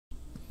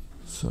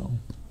So,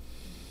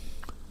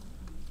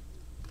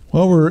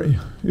 well,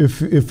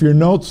 if your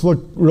notes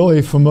look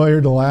really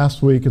familiar to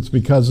last week, it's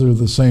because they're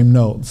the same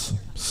notes.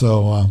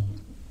 So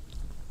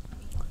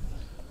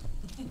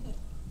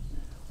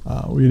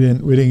we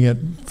didn't get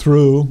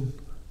through,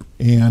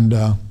 and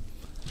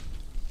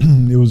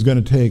it was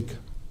going to take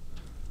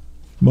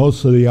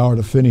most of the hour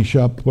to finish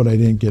up what I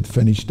didn't get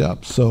finished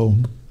up. So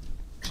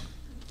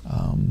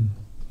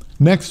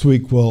next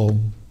week we'll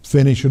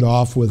finish it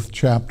off with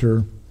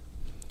chapter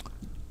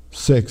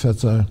 6.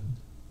 That's a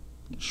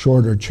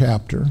shorter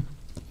chapter.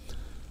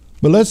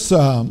 But let's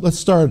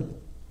start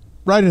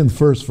right in the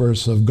first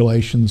verse of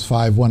Galatians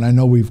 5:1. I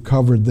know we've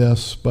covered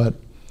this, but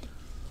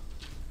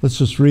let's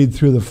just read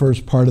through the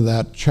first part of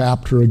that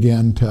chapter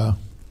again to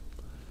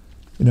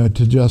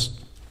just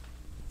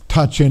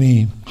touch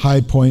any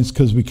high points,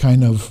 because we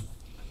kind of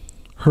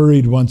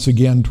hurried once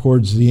again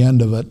towards the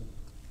end of it.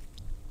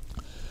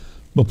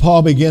 But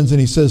Paul begins and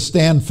he says,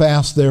 "Stand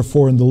fast,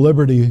 therefore, in the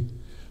liberty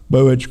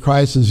by which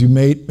Christ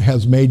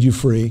has made you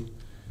free,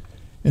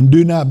 and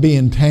do not be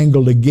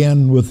entangled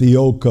again with the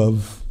yoke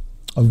of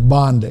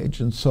bondage."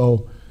 And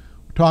so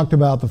we talked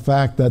about the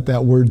fact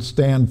that word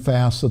 "stand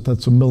fast,"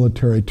 that's a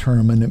military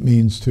term, and it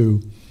means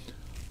to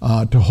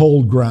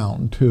hold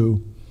ground,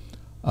 to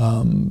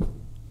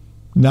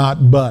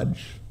not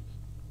budge,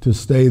 to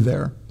stay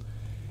there.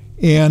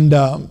 And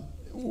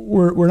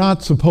we're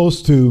not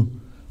supposed to,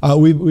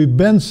 we've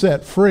been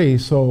set free,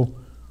 so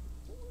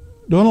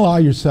don't allow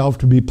yourself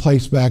to be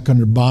placed back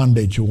under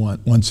bondage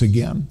once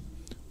again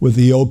with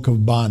the yoke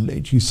of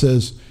bondage. He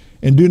says,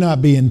 "And do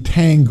not be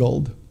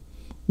entangled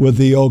with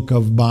the yoke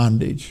of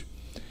bondage.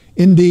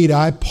 Indeed,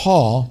 I,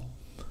 Paul,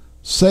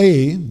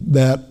 say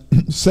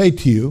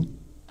to you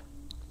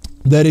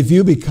that if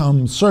you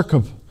become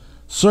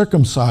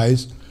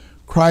circumcised,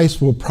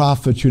 Christ will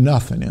profit you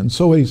nothing." And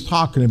so what he's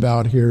talking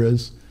about here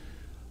is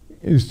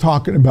he's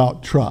talking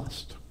about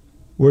trust.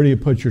 Where do you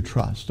put your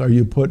trust? Are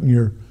you putting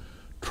your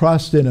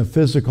trust in a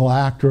physical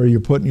act, or are you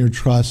putting your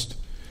trust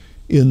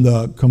in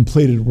the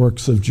completed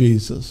works of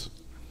Jesus?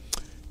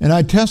 "And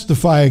I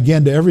testify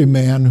again to every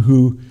man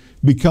who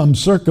becomes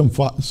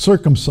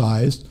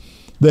circumcised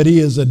that he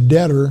is a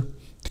debtor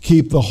to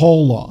keep the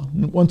whole law."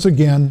 And once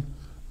again,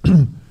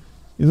 he's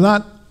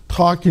not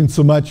talking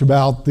so much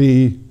about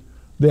the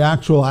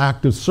actual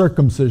act of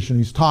circumcision.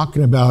 He's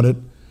talking about it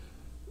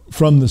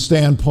from the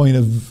standpoint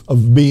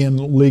of being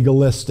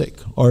legalistic,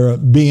 or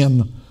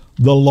being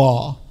the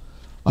law.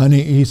 And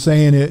he's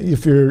saying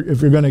if you're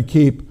going to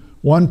keep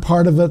one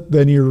part of it,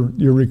 then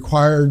you're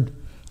required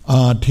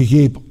to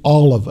keep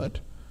all of it.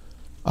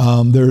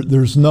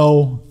 There's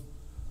no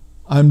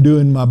 "I'm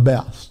doing my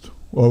best,"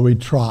 or "we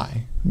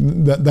try."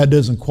 That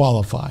doesn't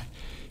qualify.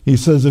 He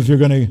says if you're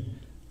going to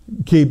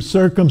keep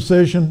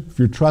circumcision, if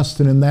you're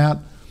trusting in that,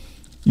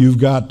 you've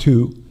got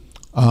to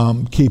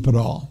keep it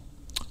all.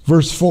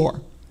 Verse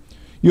 4,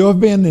 "You have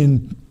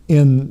been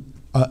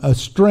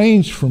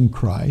estranged from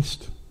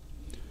Christ,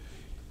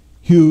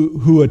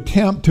 who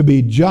attempt to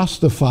be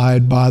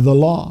justified by the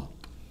law.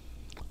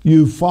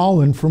 You've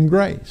fallen from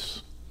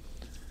grace."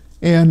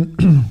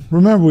 And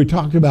remember, we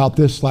talked about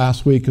this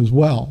last week as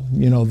well,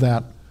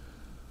 that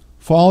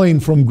falling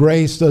from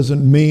grace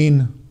doesn't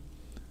mean,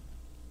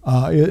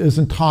 it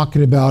isn't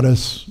talking about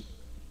us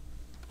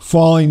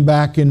falling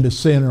back into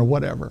sin or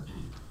whatever.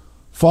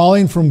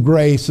 Falling from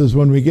grace is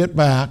when we get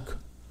back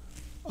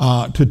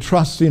to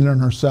trusting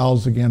in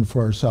ourselves again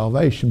for our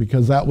salvation,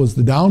 because that was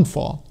the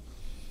downfall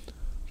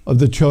of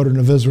the children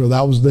of Israel.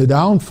 That was the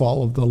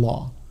downfall of the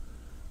law.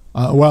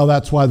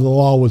 That's why the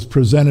law was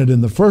presented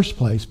in the first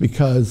place,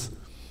 because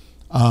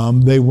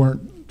they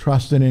weren't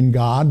trusting in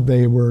God.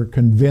 They were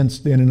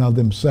convinced in and of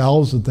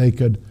themselves that they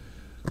could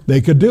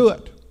do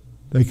it.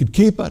 They could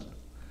keep it.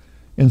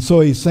 And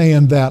so he's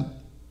saying that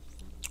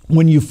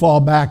when you fall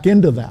back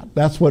into that,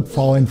 that's what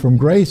falling from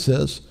grace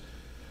is.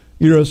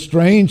 You're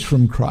estranged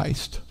from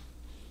Christ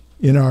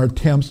in our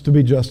attempts to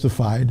be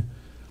justified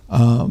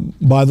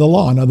by the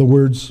law. In other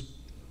words,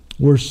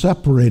 we're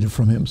separated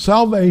from him.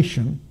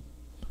 Salvation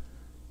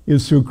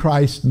is through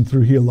Christ and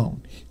through he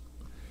alone.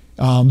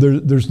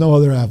 There's no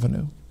other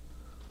avenue.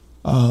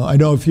 I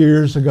know a few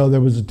years ago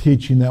there was a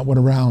teaching that went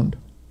around,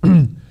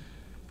 and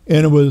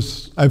it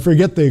was, I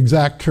forget the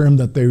exact term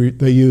that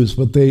they used,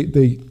 but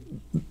they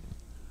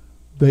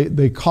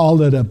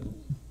called it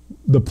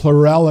the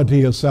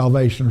plurality of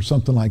salvation or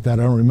something like that.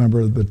 I don't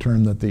remember the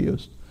term that they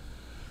used.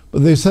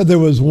 But they said there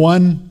was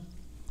one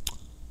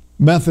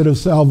method of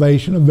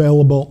salvation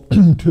available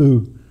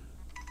to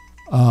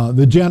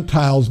the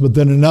Gentiles, but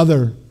then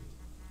another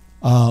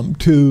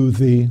to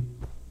the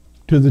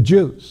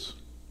Jews.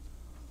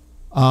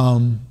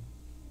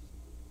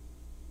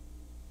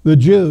 The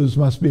Jews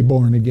must be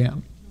born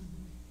again.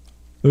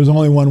 There's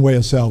only one way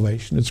of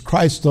salvation. It's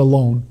Christ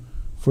alone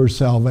for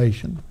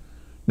salvation.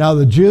 Now,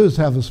 the Jews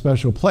have a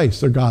special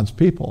place. They're God's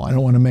people. I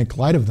don't want to make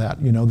light of that.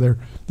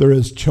 They're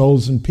his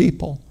chosen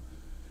people.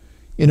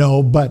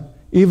 But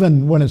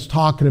even when it's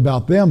talking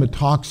about them, it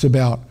talks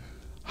about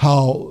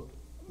how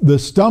the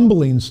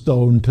stumbling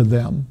stone to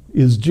them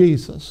is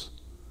Jesus.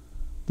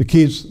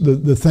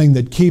 the thing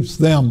that keeps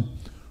them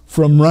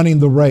from running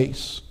the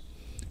race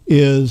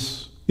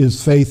is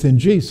faith in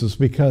Jesus,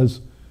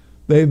 because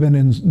they've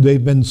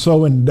been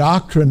so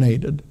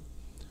indoctrinated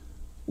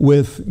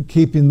with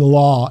keeping the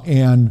law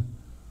and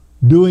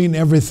doing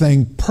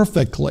everything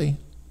perfectly.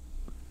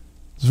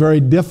 It's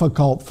very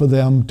difficult for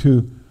them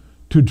to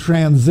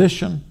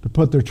transition, to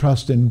put their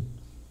trust in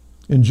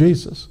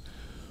Jesus.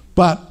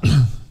 But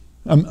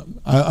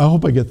I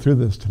hope I get through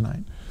this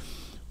tonight.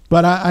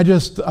 But I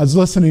was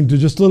listening to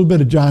just a little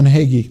bit of John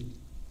Hagee,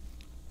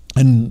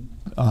 and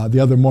the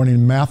other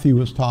morning Matthew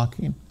was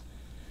talking,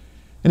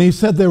 and he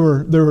said there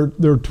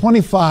were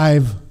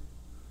 25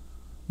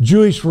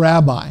 Jewish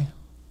rabbis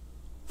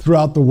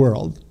throughout the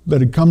world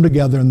that had come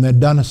together and they'd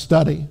done a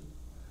study,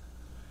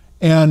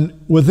 and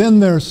within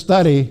their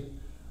study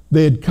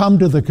they had come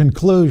to the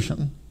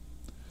conclusion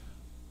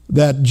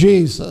that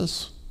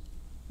Jesus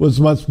was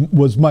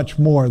much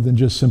more than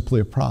just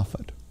simply a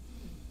prophet.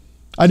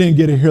 I didn't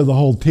get to hear the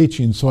whole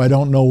teaching, so I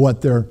don't know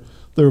what their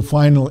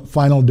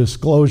final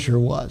disclosure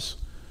was.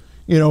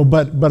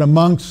 But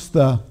amongst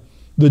the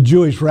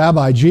Jewish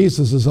rabbi,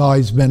 Jesus has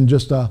always been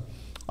just a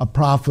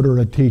prophet or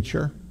a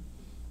teacher,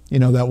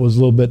 that was a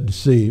little bit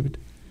deceived.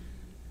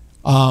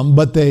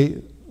 But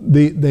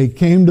they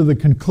came to the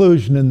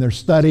conclusion in their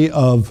study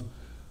of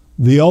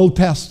the Old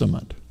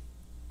Testament,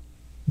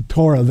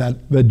 Torah,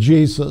 that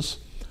Jesus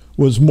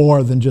was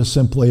more than just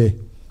simply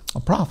a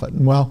prophet.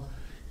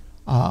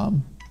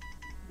 And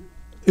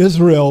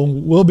Israel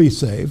will be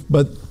saved,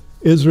 but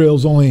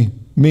Israel's only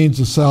means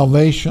of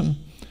salvation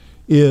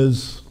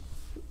is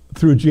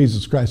through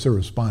Jesus Christ. They're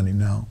responding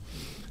now.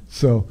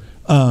 So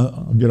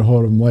I'll get a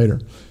hold of them later.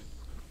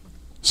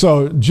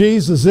 So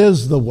Jesus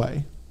is the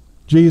way.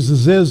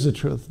 Jesus is the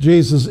truth.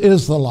 Jesus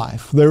is the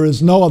life. There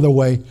is no other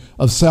way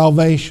of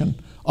salvation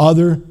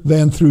other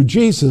than through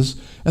Jesus.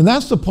 And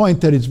that's the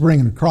point that he's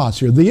bringing across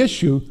here. The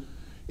issue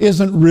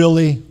isn't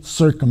really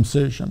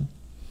circumcision.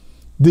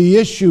 The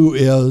issue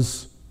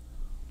is,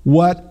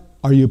 what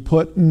are you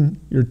putting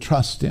your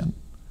trust in?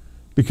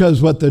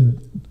 Because what the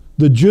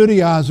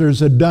Judaizers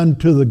had done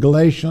to the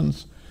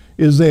Galatians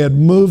is they had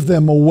moved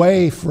them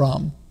away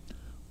from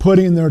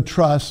putting their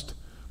trust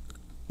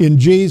in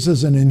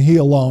Jesus and in He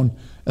alone,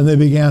 and they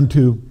began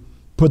to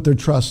put their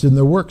trust in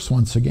their works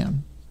once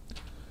again.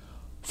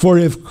 For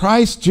in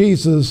Christ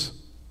Jesus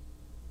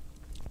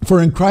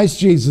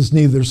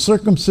neither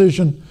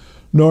circumcision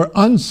nor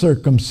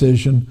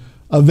uncircumcision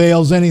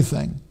avails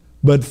anything,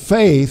 but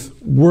faith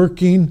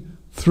working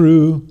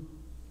through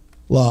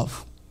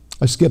love.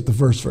 I skipped the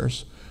first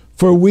verse.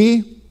 For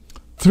we,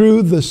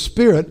 through the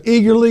Spirit,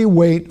 eagerly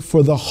wait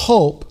for the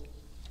hope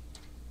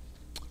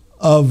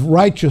of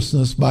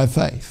righteousness by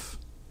faith.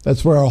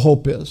 That's where our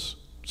hope is.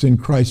 It's in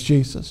Christ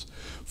Jesus.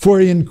 For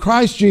in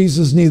Christ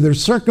Jesus neither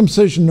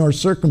circumcision nor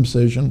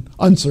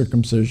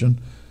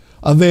uncircumcision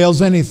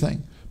avails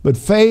anything, but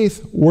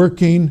faith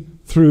working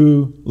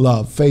through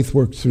love. Faith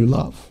works through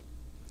love.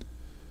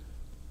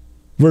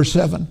 Verse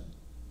 7,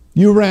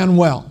 you ran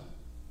well.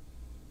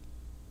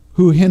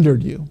 Who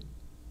hindered you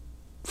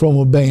from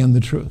obeying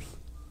the truth?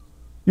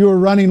 You were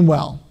running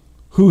well.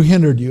 Who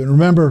hindered you? And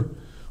remember,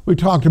 we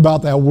talked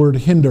about that word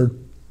hinder,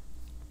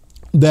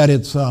 that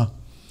it's a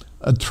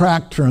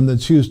track term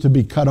that's used to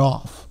be cut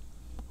off.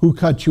 Who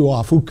cut you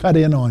off? Who cut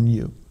in on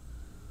you?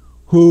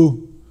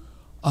 Who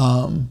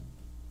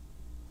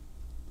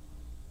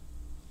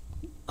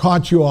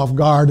caught you off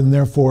guard and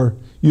therefore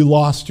you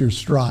lost your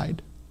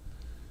stride?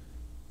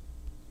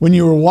 When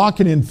you were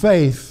walking in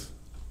faith,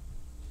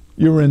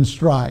 you were in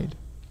stride.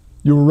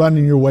 You were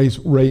running your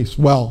race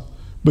well,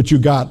 but you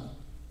got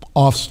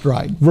off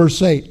stride.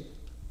 Verse 8.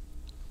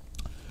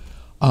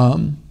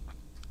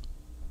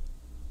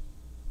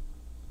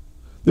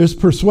 This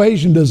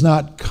persuasion does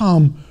not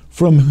come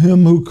from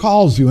him who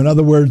calls you. In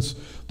other words,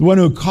 the one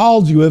who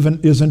called you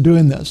isn't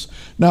doing this.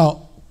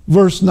 Now,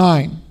 verse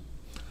 9.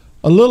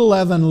 A little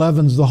leaven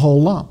leavens the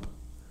whole lump.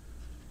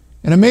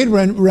 And I made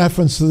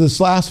reference to this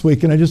last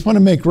week, and I just want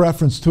to make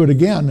reference to it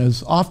again,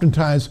 as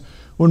oftentimes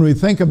when we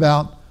think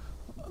about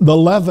the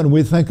leaven,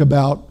 we think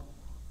about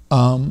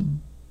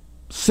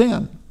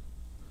sin.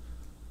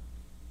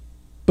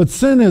 But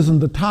sin isn't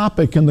the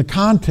topic in the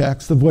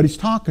context of what he's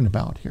talking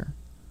about here.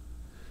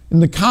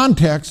 In the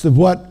context of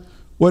what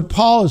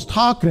Paul is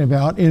talking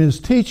about in his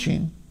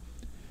teaching,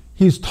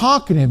 he's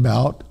talking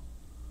about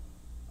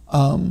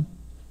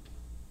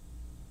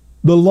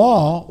the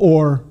law,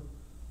 or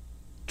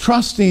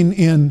trusting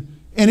in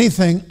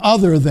anything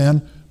other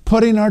than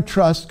putting our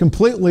trust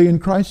completely in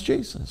Christ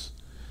Jesus.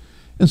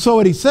 And so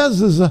what he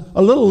says is a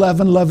little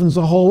leaven leavens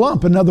the whole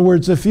lump. In other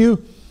words, if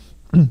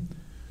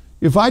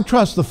I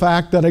trust the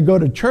fact that I go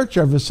to church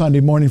every Sunday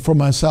morning for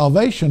my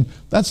salvation,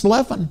 that's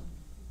leaven.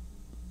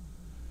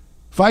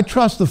 If I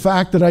trust the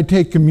fact that I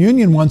take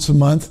communion once a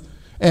month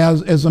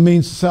as a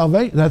means of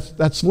salvation,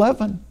 that's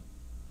leaven.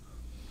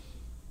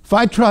 If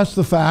I trust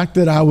the fact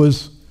that I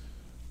was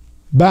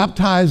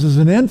baptized as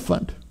an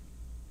infant,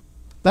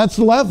 that's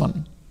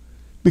leaven,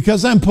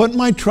 because I'm putting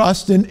my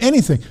trust in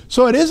anything.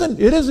 So it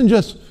isn't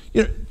just,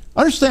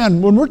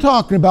 Understand, when we're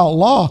talking about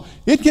law,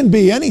 it can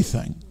be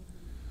anything.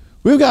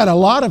 We've got a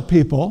lot of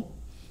people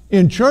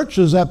in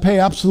churches that pay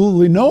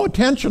absolutely no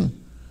attention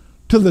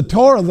to the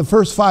Torah, the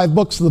first 5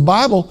 books of the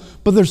Bible,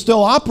 but they're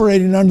still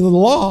operating under the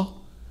law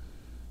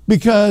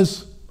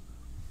because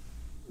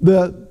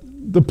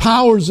the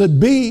powers that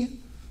be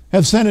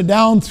have sent it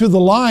down through the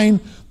line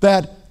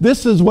that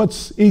this is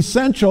what's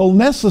essential,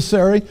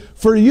 necessary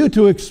for you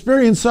to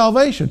experience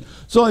salvation.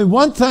 So only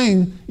one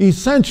thing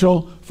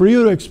essential for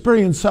you to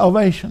experience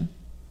salvation,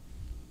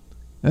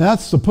 and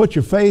that's to put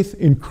your faith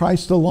in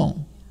Christ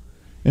alone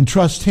and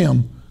trust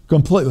Him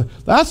completely.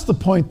 That's the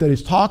point that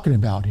he's talking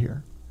about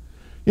here.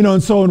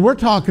 And so when we're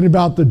talking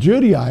about the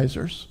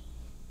Judaizers,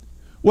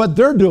 what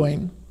they're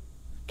doing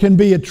can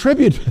be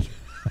attributed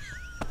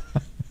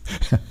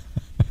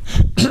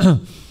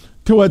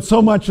to what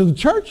so much of the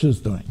church is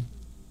doing,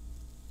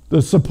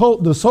 the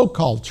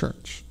so-called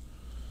church.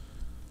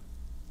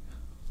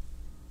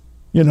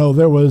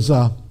 There was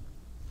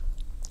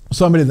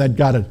somebody that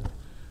got a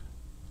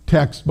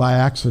text by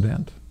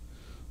accident.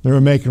 They were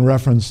making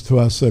reference to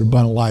us at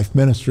Abundant Life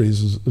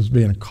Ministries as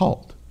being a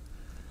cult.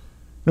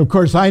 And of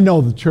course, I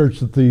know the church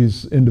that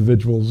these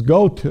individuals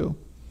go to.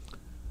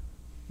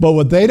 But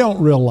what they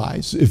don't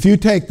realize, if you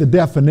take the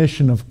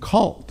definition of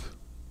cult,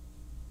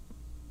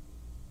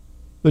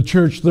 the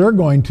church they're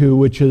going to,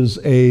 which is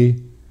a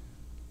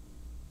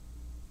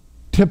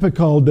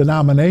typical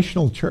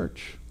denominational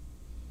church,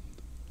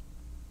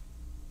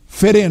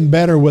 fit in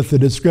better with the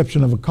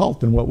description of a cult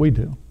than what we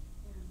do.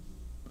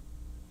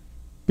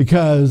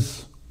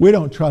 Because we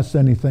don't trust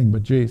anything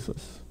but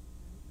Jesus.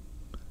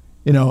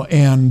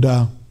 And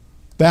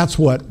that's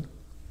what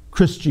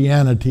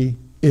Christianity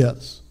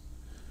is.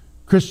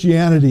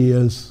 Christianity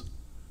is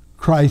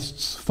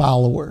Christ's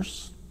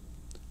followers.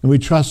 And we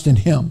trust in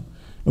Him.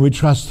 And we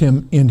trust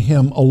Him in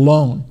Him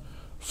alone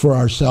for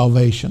our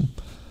salvation.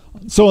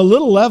 So a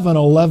little leaven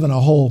will leaven a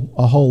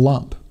whole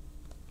lump.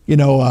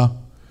 The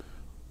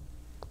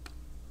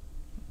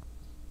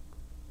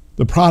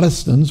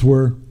Protestants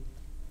were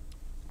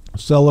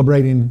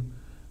celebrating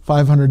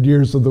 500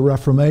 years of the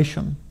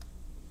Reformation.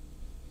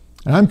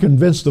 And I'm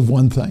convinced of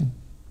one thing.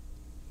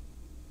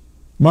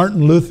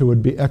 Martin Luther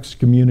would be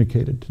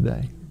excommunicated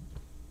today.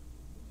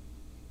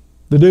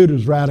 The dude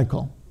was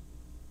radical.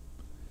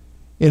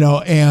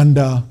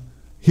 And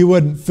he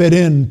wouldn't fit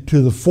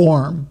into the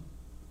form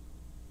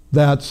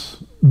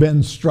that's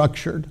been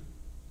structured.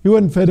 He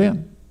wouldn't fit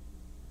in.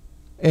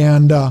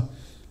 And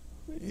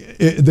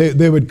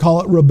they would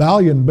call it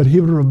rebellion, but he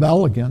would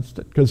rebel against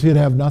it because he'd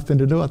have nothing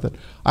to do with it.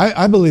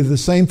 I believe the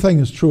same thing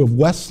is true of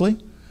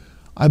Wesley.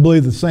 I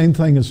believe the same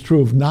thing is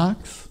true of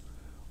Knox.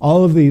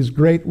 All of these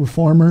great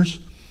reformers,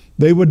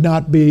 they would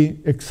not be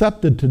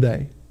accepted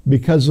today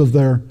because of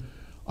their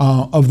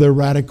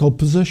radical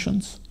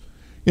positions.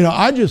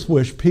 I just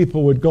wish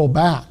people would go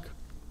back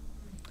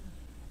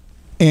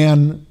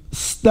and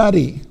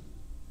study.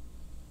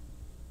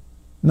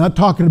 I'm not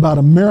talking about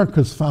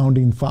America's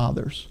founding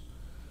fathers.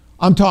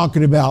 I'm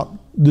talking about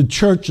the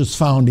church's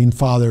founding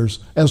fathers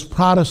as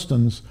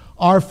Protestants,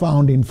 our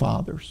founding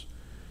fathers.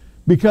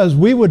 Because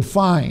we would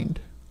find,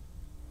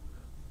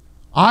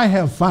 I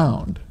have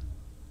found,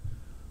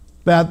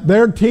 that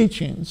their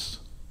teachings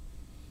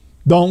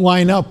don't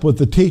line up with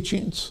the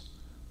teachings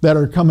that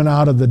are coming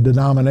out of the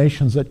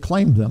denominations that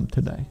claim them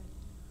today.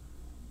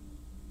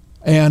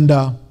 And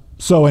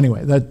so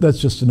anyway, that's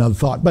just another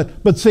thought.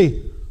 But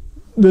see,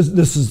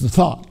 this is the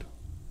thought.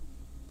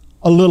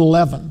 A little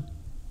leaven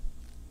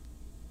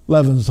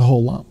leavens the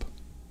whole lump.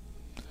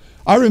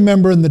 I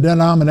remember in the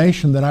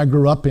denomination that I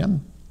grew up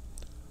in,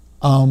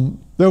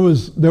 there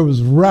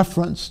was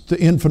reference to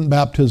infant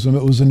baptism.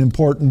 It was an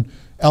important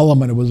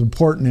element. It was an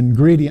important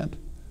ingredient.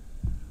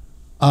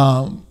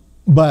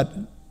 But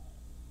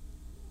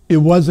it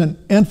wasn't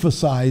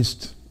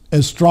emphasized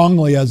as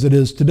strongly as it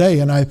is today.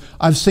 And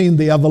I've seen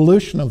the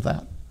evolution of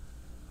that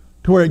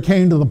to where it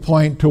came to the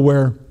point to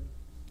where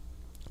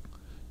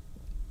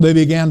they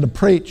began to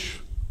preach,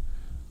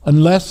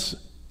 unless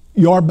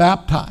you're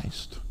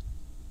baptized,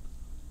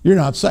 you're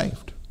not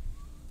saved.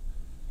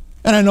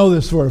 And I know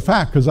this for a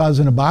fact because I was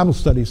in a Bible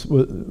study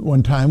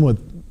one time with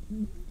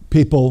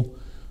people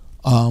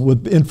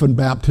with infant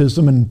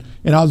baptism, and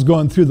I was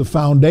going through the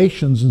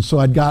foundations, and so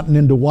I'd gotten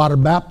into water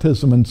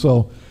baptism, and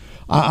so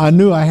I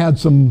knew I had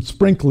some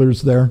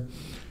sprinklers there,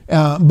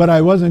 but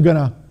I wasn't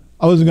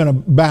gonna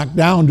back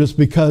down just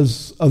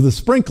because of the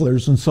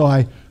sprinklers, and so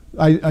I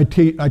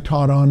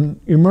taught on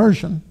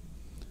immersion,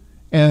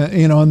 and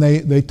and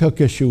they took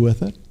issue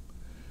with it,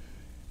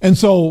 and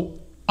so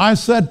I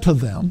said to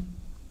them,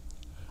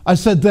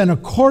 then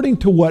according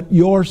to what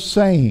you're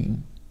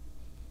saying,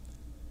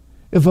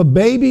 if a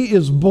baby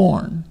is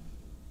born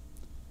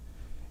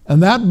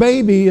and that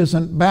baby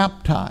isn't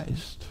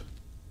baptized,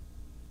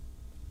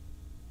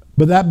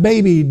 but that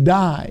baby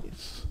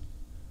dies,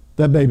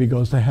 that baby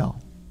goes to hell.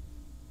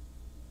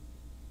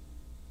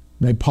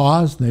 They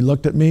paused and they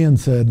looked at me and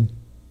said,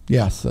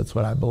 yes, that's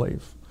what I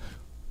believe.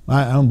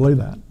 I don't believe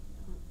that.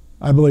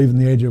 I believe in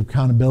the age of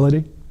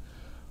accountability.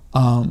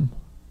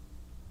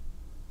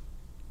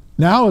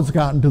 Now it's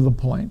gotten to the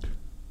point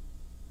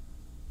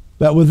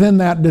that within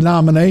that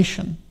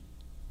denomination,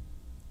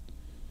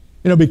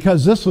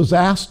 because this was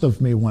asked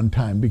of me one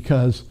time,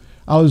 because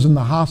I was in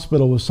the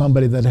hospital with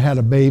somebody that had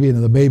a baby,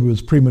 and the baby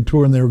was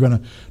premature, and they were going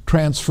to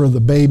transfer the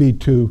baby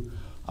to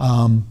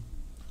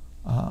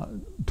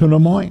Des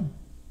Moines.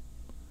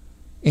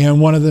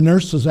 And one of the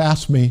nurses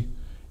asked me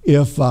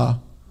if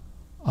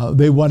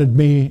they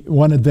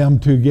wanted them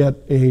to get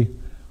a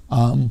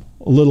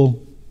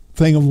little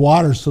thing of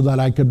water so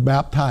that I could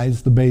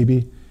baptize the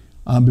baby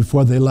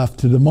before they left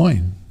to Des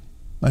Moines.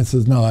 I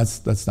says, no,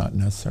 that's not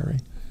necessary.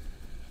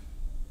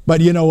 But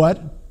you know what?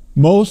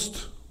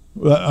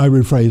 I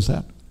rephrase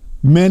that.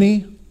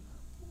 Many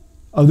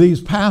of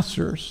these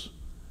pastors,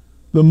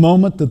 the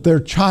moment that their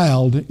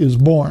child is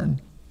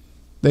born,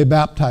 they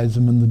baptize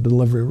them in the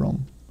delivery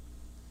room.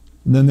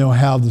 And then they'll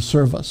have the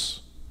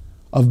service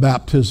of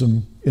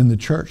baptism in the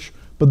church.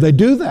 But they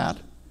do that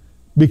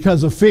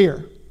because of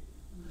fear.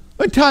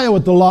 Let me tell you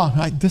what the law,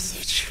 I'm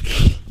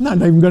not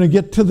even going to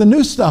get to the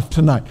new stuff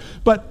tonight,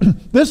 but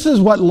this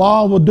is what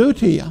law will do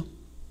to you.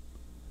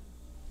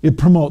 It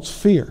promotes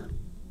fear.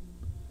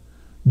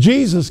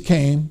 Jesus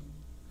came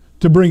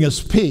to bring us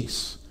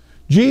peace.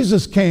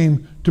 Jesus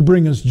came to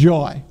bring us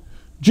joy.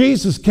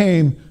 Jesus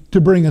came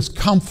to bring us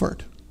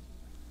comfort.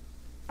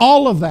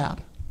 All of that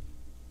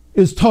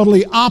is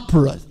totally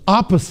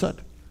opposite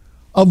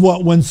of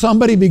what when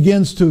somebody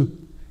begins to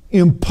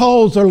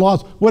impose their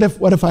laws. What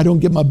if I don't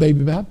get my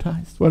baby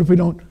baptized? What if we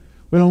don't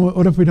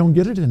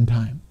get it in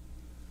time?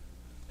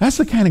 That's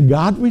the kind of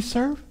God we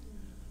serve.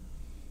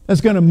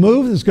 That's going to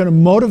move, that's going to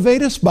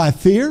motivate us by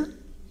fear.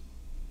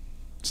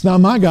 It's not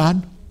my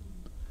God.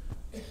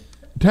 I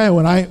tell you,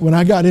 when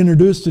I got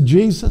introduced to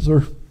Jesus,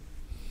 or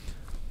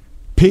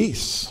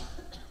peace.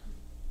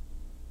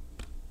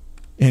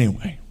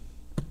 Anyway,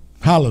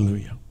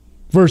 hallelujah.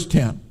 Verse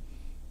 10.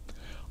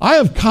 I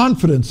have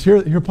confidence.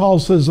 Here Paul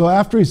says, so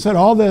after he said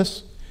all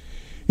this,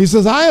 he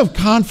says, I have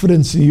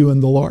confidence in you in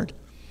the Lord,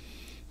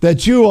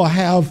 that you will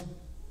have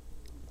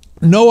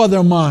no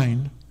other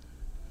mind,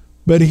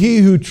 but he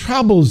who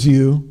troubles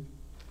you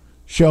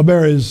shall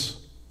bear his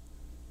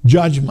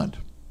judgment,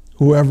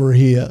 whoever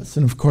he is.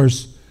 And of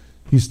course,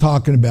 he's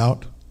talking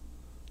about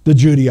the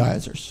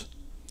Judaizers.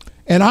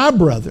 And I,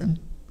 brethren,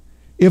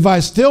 if I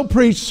still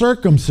preach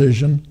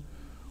circumcision,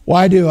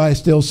 why do I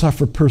still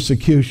suffer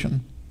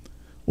persecution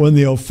when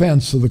the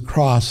offense of the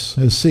cross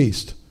has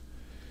ceased?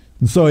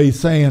 And so he's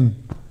saying,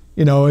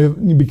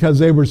 because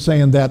they were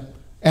saying that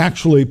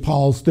actually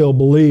Paul still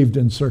believed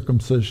in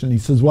circumcision. He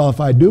says, well, if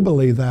I do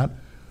believe that,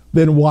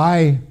 then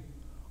why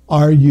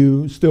are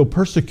you still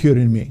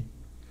persecuting me?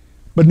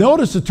 But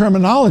notice the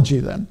terminology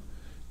then,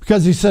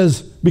 because he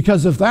says,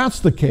 because if that's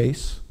the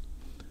case,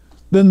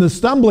 then the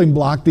stumbling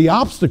block, the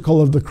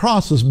obstacle of the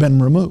cross has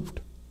been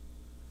removed.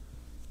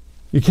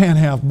 You can't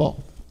have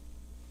both.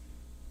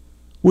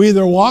 We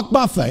either walk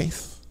by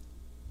faith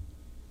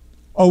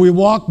or we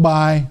walk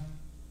by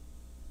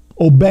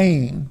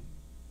obeying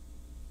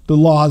the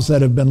laws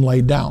that have been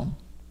laid down,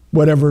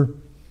 whatever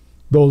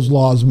those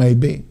laws may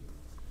be.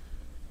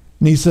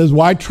 And he says,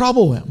 why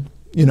trouble him?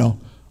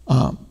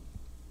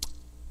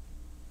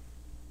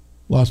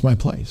 Lost my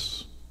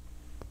place.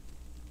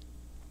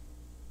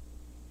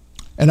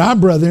 And I,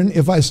 brethren,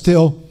 if I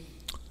still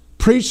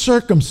preach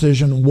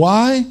circumcision,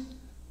 why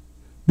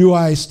do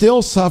I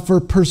still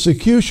suffer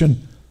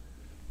persecution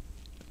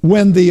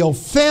when the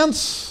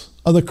offense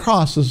of the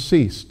cross has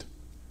ceased?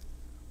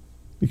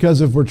 Because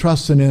if we're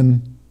trusting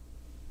in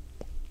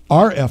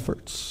our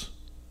efforts,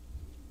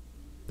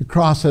 the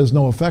cross has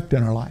no effect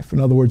in our life. In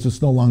other words,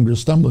 it's no longer a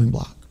stumbling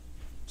block.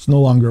 It's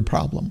no longer a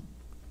problem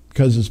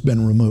because it's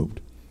been removed.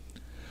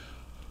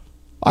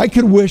 I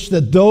could wish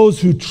that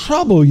those who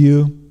trouble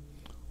you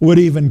would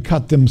even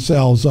cut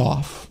themselves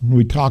off.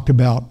 We talked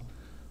about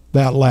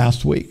that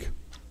last week.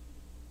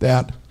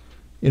 That,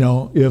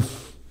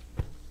 if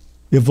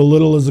a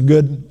little is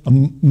good,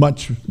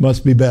 much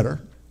must be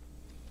better.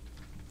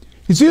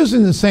 He's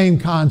using the same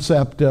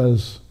concept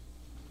as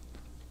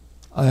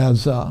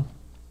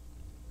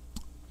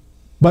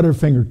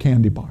Butterfinger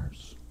candy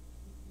bars.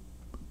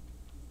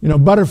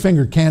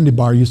 Butterfinger candy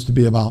bar used to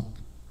be about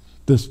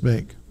this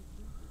big.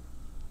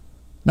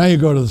 Now you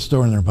go to the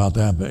store and they're about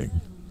that big.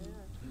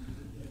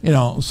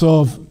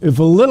 So if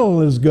a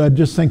little is good,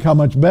 just think how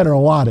much better a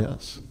lot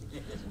is.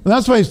 And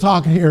that's why he's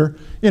talking here,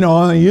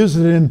 and he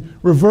uses it in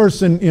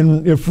reverse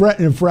in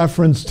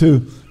reference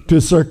to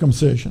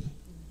circumcision.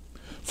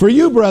 For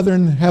you,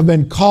 brethren, have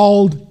been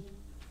called.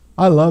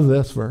 I love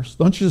this verse.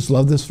 Don't you just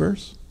love this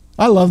verse?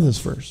 I love this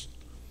verse.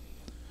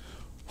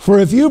 For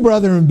if you,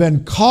 brethren, have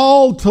been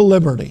called to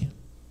liberty,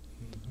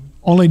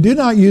 only do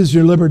not use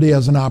your liberty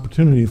as an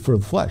opportunity for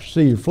the flesh.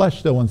 See, your flesh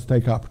still wants to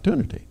take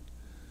opportunity.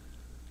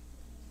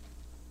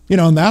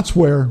 And that's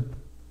where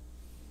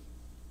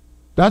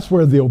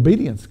the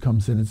obedience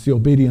comes in. It's the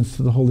obedience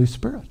to the Holy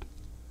Spirit.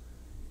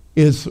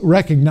 Is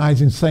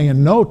recognizing,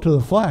 saying no to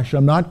the flesh.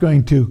 I'm not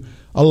going to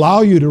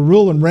allow you to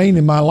rule and reign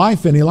in my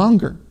life any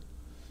longer.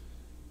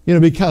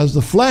 Because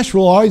the flesh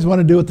will always want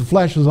to do what the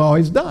flesh has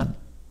always done.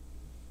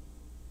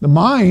 The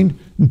mind,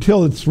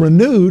 until it's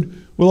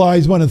renewed, will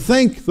always want to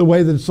think the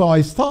way that it's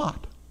always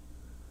thought.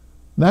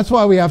 And that's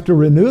why we have to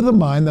renew the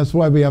mind. That's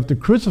why we have to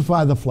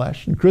crucify the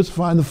flesh. And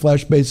crucifying the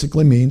flesh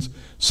basically means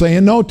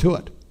saying no to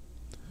it.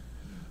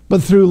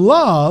 But through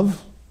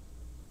love,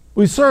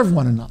 we serve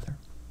one another.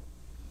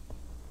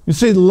 You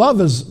see,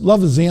 love is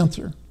the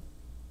answer.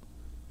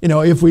 You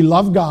know, if we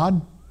love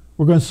God,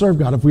 we're going to serve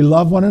God. If we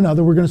love one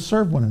another, we're going to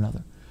serve one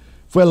another.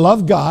 If I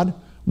love God,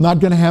 I'm not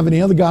going to have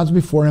any other gods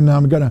before Him.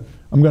 I'm going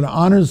to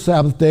honor the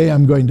Sabbath day.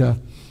 I'm going to,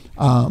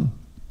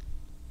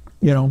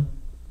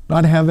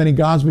 not have any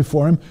gods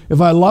before Him.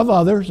 If I love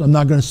others, I'm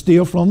not going to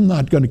steal from them. I'm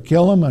not going to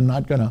kill them. I'm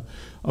not going to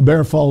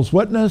bear false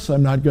witness.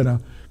 I'm not going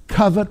to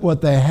covet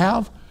what they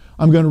have.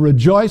 I'm going to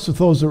rejoice with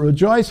those that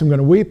rejoice. I'm going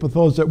to weep with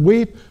those that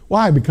weep.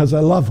 Why? Because I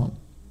love them.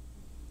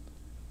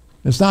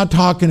 It's not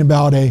talking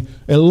about a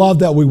love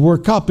that we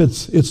work up.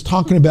 It's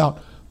talking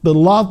about the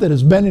love that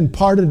has been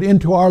imparted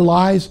into our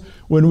lives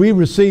when we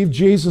receive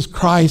Jesus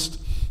Christ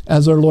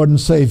as our Lord and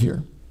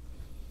Savior.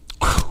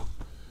 Whew.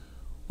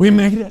 We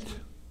made it.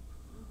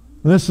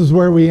 And this is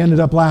where we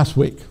ended up last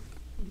week.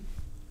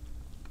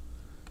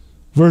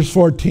 Verse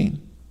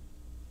 14.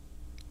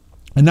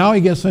 And now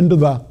he gets into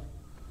the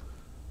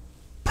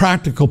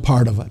practical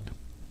part of it.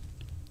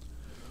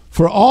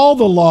 For all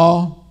the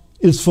law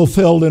is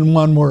fulfilled in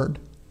one word.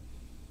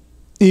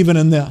 Even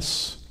in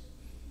this,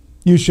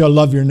 you shall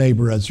love your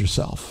neighbor as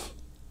yourself.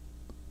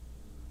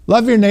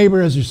 Love your neighbor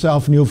as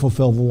yourself and you'll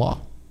fulfill the law.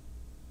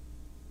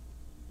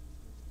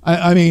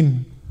 I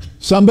mean,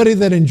 somebody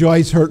that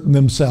enjoys hurting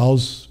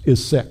themselves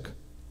is sick.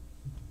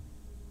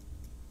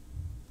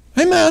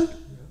 Amen.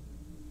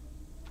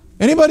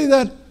 Anybody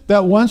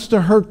that wants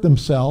to hurt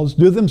themselves,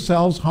 do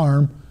themselves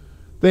harm,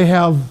 they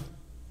have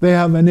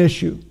an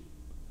issue.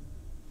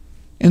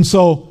 And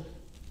so,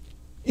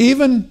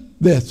 even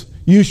this,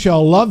 you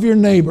shall love your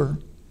neighbor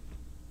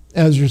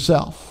as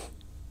yourself.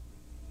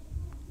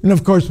 And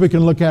of course, we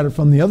can look at it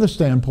from the other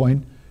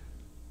standpoint.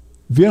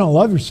 If you don't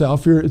love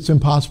yourself, it's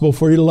impossible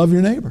for you to love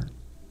your neighbor.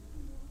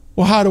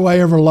 Well, how do I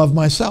ever love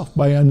myself?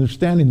 By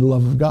understanding the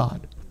love of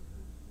God.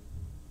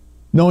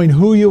 Knowing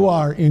who you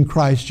are in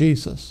Christ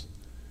Jesus.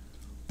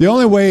 The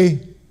only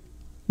way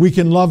we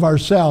can love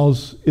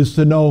ourselves is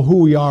to know who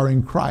we are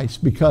in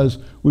Christ, because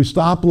we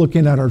stop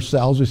looking at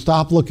ourselves, we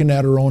stop looking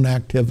at our own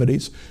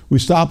activities, we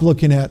stop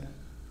looking at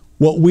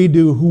what we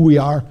do, who we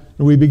are,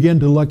 and we begin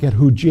to look at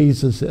who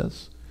Jesus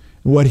is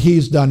and what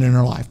He's done in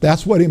our life.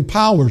 That's what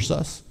empowers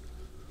us.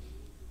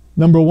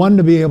 Number one,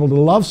 to be able to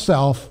love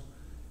self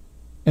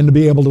and to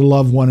be able to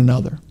love one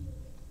another.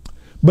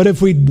 But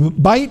if we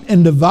bite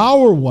and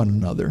devour one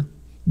another,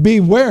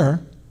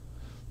 beware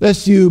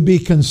lest you be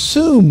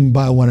consumed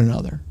by one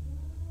another.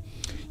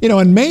 You know,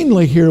 and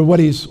mainly here what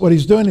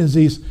he's doing is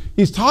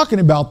he's talking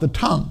about the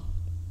tongue.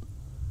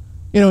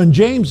 You know, and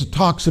James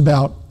talks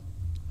about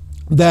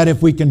that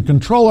if we can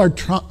control our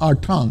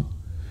tongue,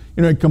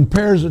 you know, it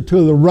compares it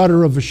to the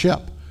rudder of a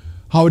ship,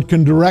 how it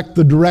can direct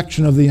the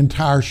direction of the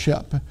entire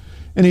ship.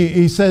 And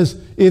he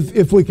says,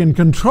 if we can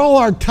control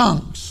our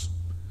tongues,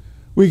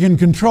 we can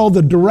control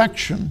the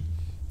direction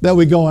that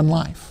we go in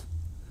life.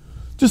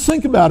 Just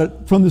think about it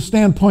from the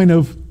standpoint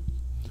of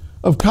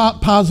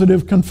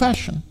positive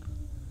confession.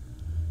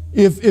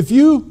 If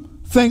you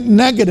think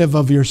negative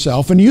of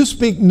yourself and you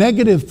speak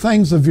negative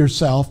things of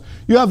yourself,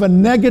 you have a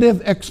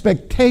negative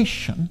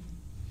expectation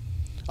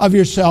of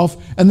yourself,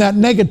 and that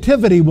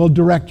negativity will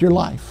direct your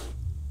life.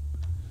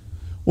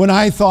 When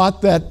I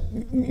thought that,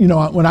 you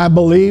know, when I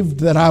believed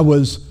that I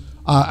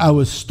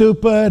was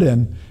stupid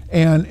and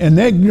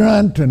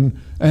ignorant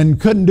and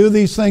couldn't do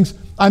these things,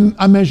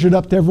 I measured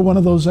up to every one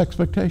of those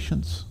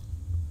expectations.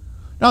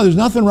 Now, there's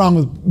nothing wrong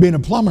with being a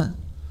plumber,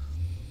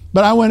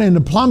 but I went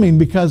into plumbing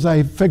because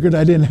I figured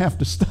I didn't have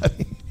to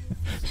study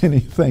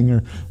anything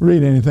or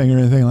read anything or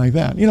anything like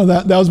that. You know,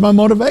 that was my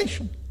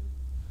motivation.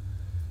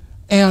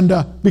 And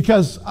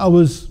because I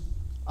was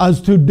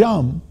too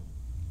dumb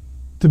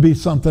to be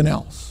something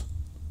else.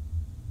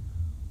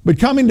 But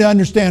coming to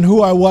understand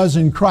who I was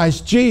in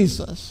Christ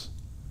Jesus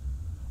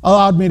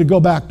allowed me to go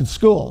back to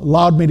school,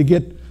 allowed me to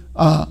get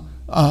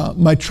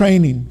my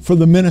training for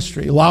the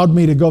ministry, allowed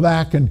me to go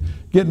back and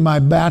get my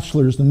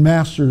bachelor's and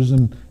master's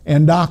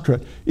and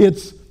doctorate.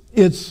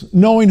 It's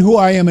knowing who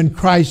I am in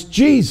Christ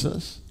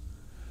Jesus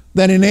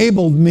that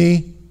enabled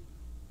me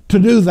to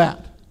do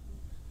that.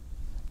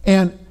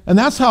 And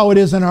that's how it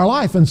is in our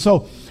life. And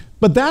so,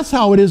 but that's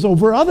how it is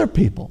over other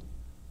people.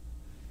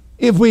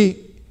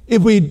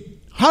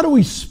 How do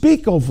we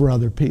speak over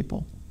other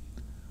people?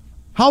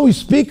 How we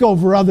speak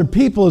over other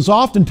people is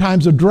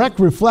oftentimes a direct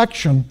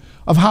reflection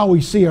of how we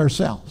see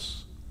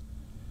ourselves.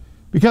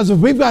 Because if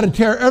we've got to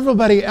tear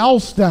everybody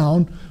else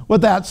down,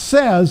 what that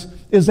says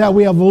is that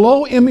we have a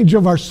low image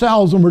of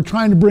ourselves and we're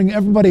trying to bring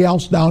everybody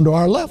else down to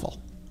our level.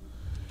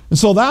 And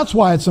so that's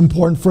why it's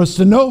important for us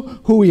to know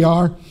who we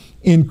are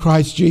in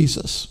Christ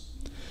Jesus.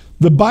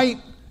 The bite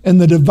and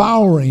the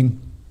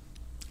devouring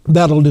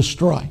that'll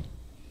destroy.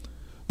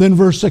 Then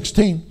verse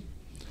 16.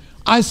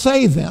 I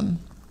say then,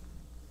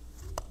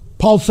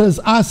 Paul says,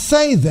 I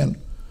say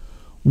then,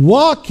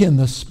 walk in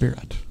the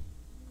Spirit,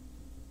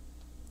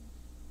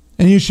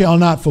 and you shall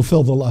not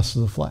fulfill the lusts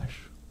of the flesh.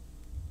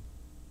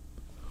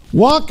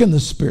 Walk in the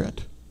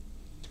Spirit,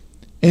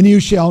 and you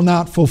shall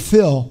not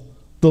fulfill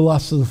the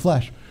lusts of the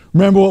flesh.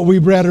 Remember what we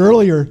read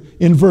earlier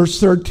in verse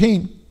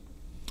 13.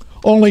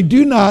 Only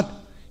do not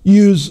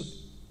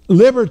use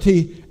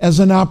liberty as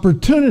an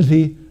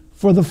opportunity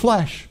for the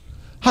flesh.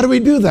 How do we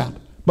do that?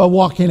 By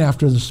walking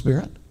after the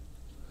Spirit.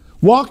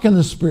 Walk in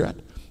the Spirit,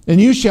 and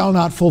you shall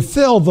not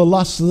fulfill the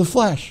lusts of the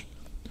flesh.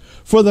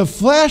 For the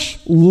flesh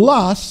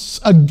lusts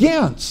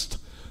against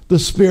the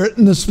Spirit,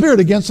 and the Spirit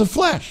against the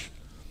flesh.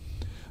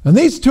 And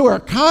these two are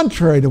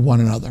contrary to one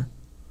another,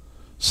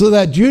 so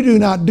that you do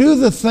not do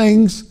the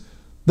things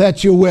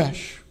that you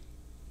wish.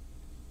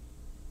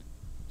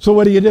 So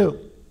what do?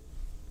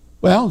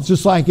 Well, it's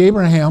just like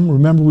Abraham.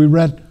 Remember we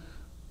read a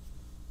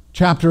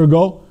chapter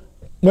ago.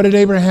 What did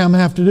Abraham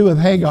have to do with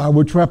Hagar,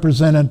 which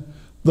represented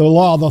the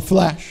law of the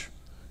flesh?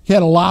 He had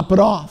to lop it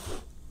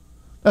off.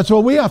 That's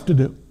what we have to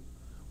do.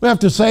 We have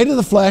to say to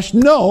the flesh,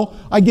 no,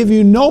 I give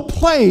you no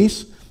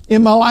place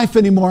in my life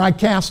anymore. I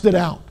cast it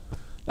out.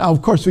 Now,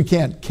 of course, we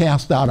can't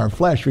cast out our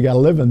flesh. We got to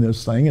live in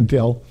this thing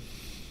until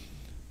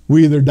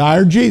we either die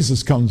or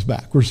Jesus comes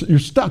back. You're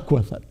stuck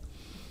with it.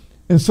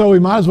 And so we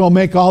might as well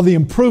make all the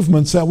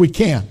improvements that we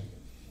can.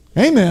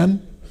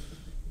 Amen.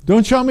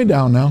 Don't shut me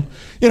down now.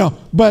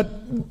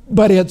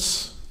 But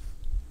it's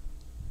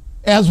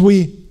as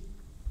we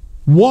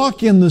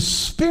walk in the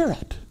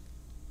Spirit,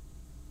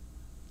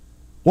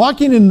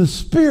 walking in the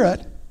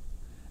Spirit,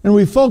 and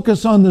we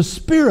focus on the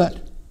Spirit,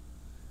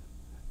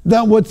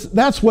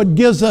 that's what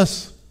gives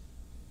us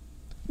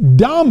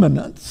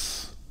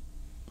dominance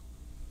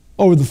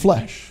over the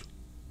flesh.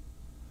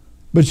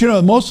 But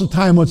most of the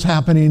time what's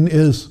happening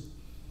is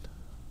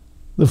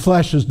the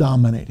flesh is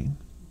dominating.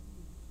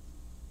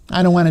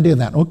 I don't want to do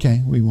that.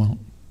 Okay, we won't.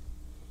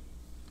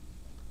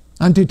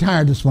 I'm too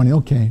tired this morning.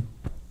 Okay.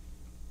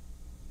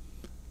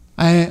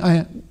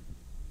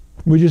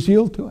 We just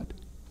yield to it.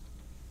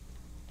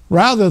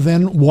 Rather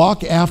than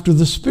walk after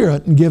the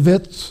Spirit and give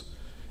it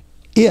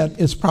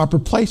its proper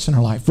place in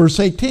our life. Verse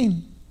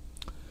 18.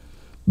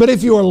 But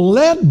if you are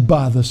led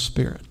by the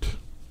Spirit,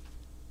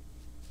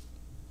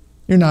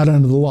 you're not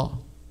under the law.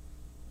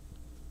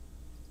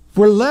 If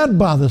we're led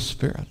by the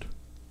Spirit,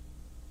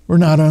 we're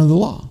not under the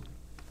law.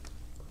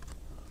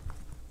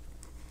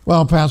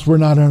 Well, Pastor, we're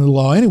not under the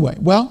law anyway.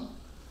 Well,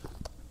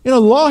 the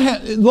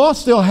law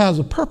still has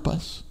a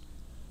purpose.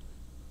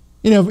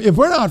 If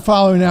we're not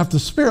following after the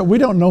Spirit, we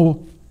don't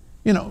know,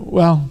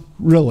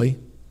 really.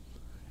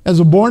 As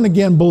a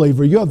born-again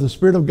believer, you have the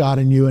Spirit of God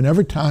in you, and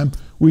every time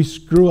we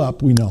screw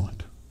up, we know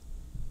it.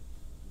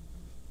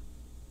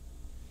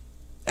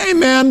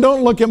 Amen.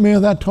 Don't look at me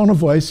with that tone of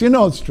voice. You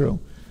know it's true.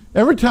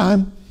 Every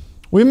time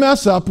we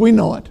mess up, we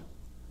know it.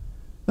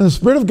 And the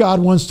Spirit of God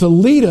wants to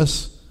lead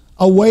us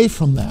away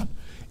from that.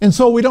 And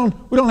so we don't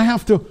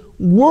have to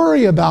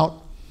worry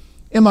about,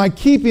 am I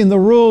keeping the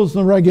rules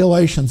and the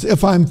regulations?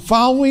 If I'm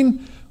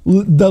following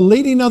the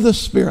leading of the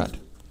Spirit,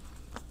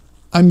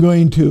 I'm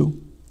going to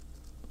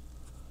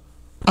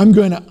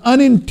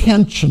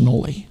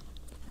unintentionally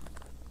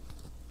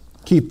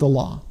keep the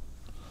law.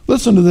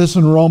 Listen to this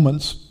in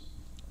Romans,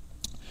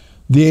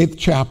 the 8th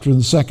chapter, the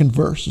 2nd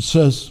verse. It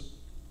says,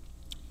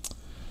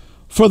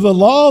 for the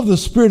law of the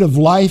Spirit of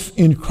life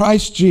in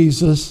Christ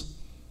Jesus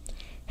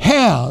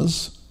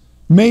has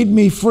made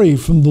me free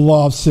from the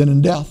law of sin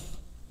and death.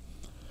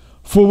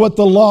 For what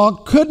the law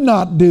could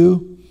not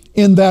do,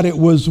 in that it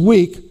was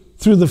weak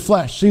through the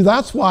flesh. See,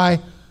 that's why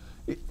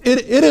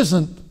it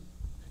isn't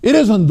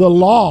the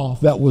law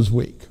that was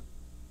weak.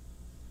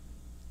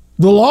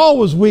 The law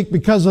was weak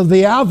because of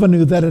the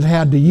avenue that it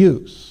had to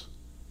use.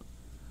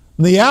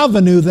 The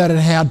avenue that it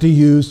had to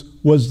use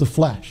was the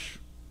flesh.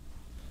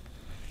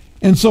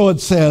 And so it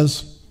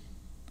says,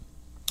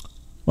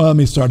 well, let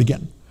me start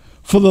again.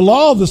 For the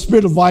law of the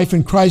Spirit of life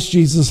in Christ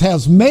Jesus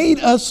has made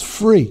us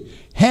free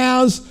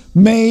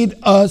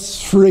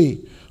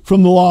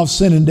from the law of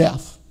sin and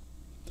death.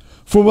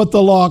 For what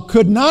the law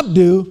could not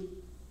do,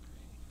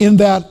 in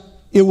that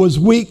it was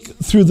weak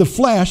through the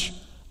flesh,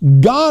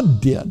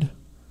 God did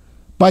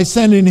by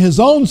sending his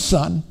own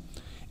Son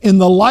in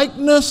the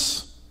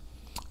likeness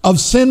of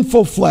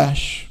sinful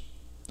flesh.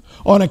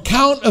 On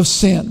account of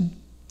sin,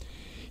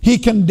 he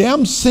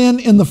condemned sin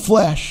in the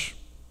flesh,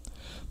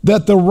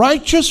 that the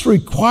righteous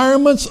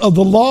requirements of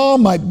the law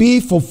might be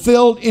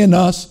fulfilled in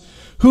us,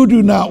 who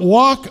do not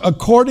walk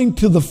according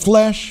to the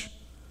flesh,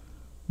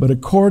 but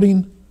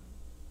according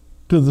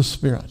to the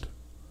Spirit.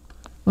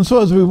 And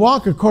so as we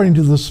walk according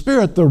to the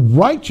Spirit, the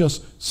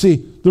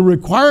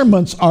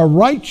requirements are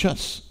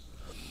righteous.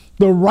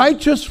 The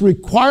righteous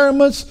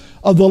requirements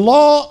of the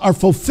law are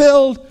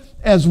fulfilled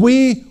as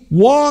we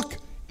walk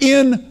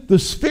in the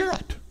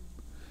Spirit.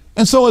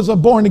 And so as a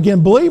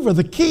born-again believer,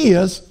 the key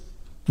is,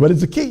 what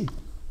is the key?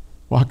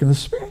 Walk in the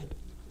Spirit.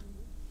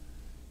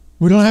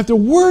 We don't have to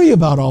worry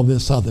about all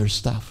this other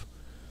stuff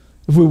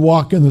if we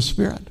walk in the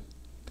Spirit.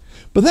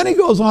 But then he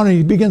goes on and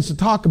he begins to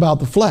talk about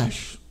the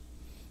flesh.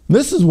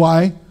 This is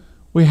why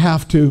we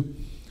have to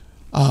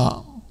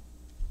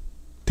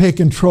take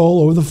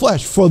control over the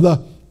flesh. For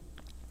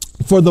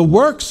the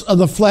works of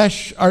the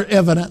flesh are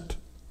evident.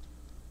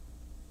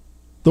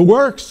 The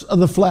works of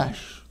the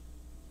flesh.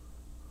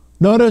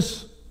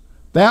 Notice,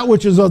 that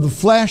which is of the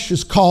flesh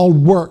is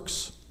called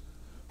works.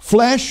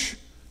 Flesh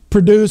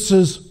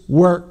produces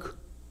work.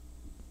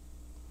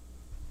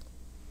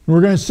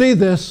 We're going to see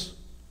this.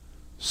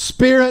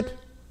 Spirit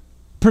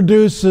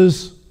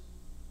produces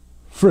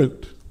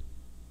fruit.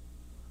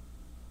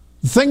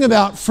 The thing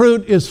about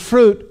fruit is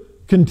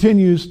fruit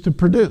continues to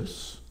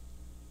produce.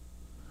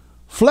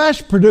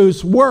 Flesh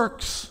produces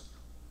works,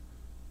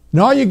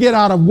 and all you get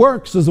out of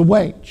works is a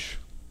wage.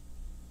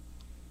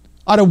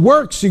 Out of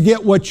works, you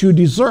get what you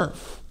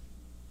deserve.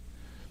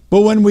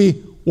 But when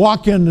we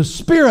walk in the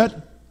Spirit,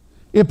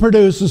 it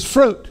produces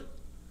fruit.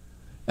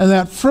 And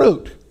that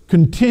fruit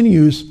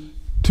continues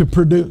to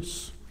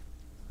produce.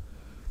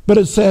 But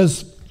it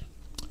says,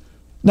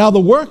 now the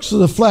works of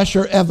the flesh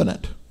are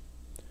evident,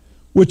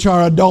 which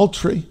are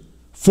adultery,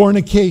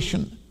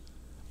 fornication,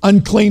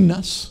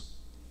 uncleanness,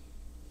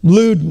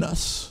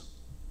 lewdness.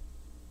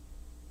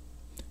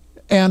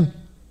 And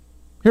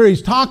here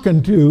he's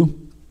talking to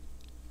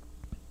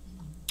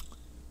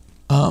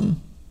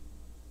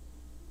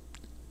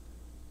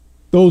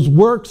those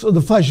works of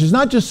the flesh. He's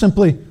not just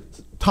simply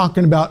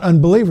talking about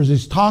unbelievers.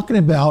 He's talking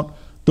about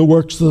the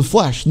works of the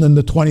flesh. And then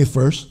the 20th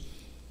verse,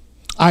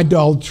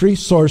 idolatry,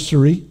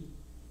 sorcery,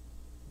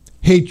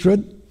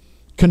 hatred,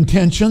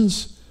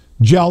 contentions,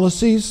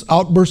 jealousies,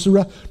 outbursts of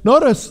wrath.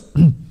 Notice,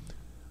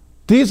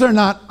 these are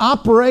not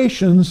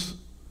operations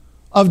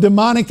of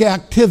demonic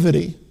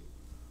activity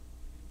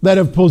that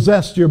have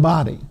possessed your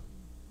body.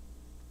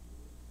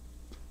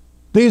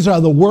 These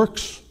are the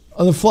works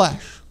of the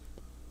flesh.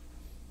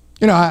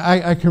 You know,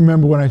 I can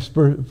remember when I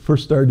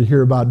first started to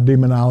hear about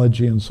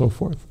demonology and so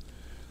forth.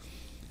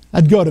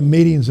 I'd go to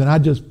meetings and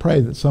I'd just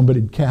pray that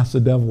somebody would cast the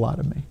devil out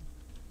of me.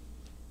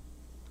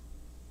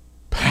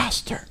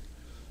 Pastor.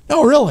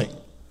 No, really.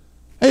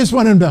 I just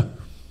want him to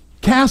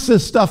cast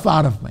this stuff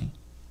out of me.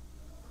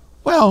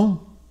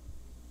 Well,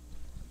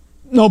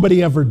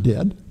 nobody ever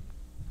did.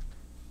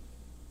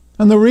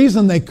 And the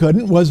reason they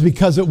couldn't was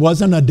because it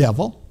wasn't a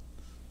devil.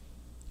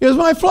 It was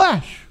my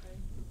flesh.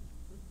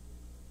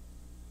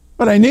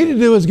 What I needed to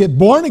do is get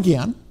born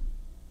again.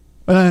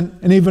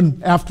 And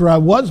even after I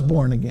was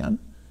born again,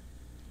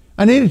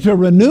 I needed to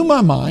renew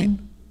my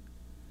mind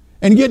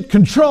and get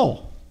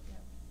control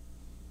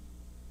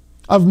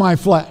of my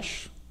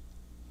flesh.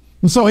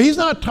 And so he's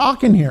not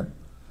talking here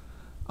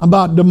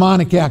about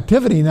demonic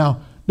activity.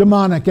 Now,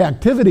 demonic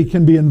activity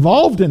can be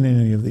involved in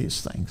any of these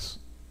things.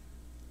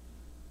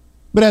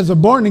 But as a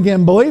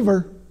born-again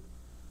believer,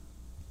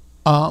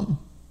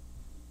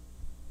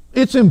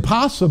 it's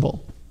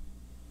impossible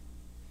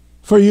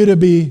for you to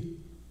be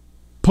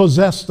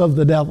possessed of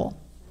the devil.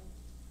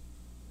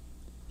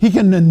 He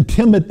can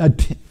intimidate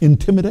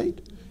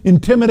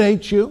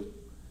you.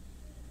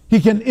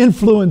 He can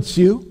influence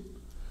you,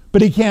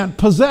 but he can't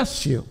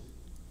possess you.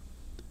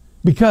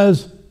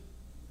 Because,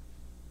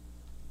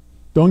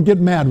 don't get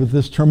mad with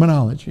this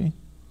terminology,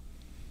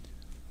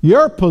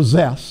 you're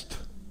possessed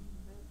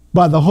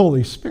by the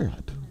Holy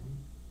Spirit.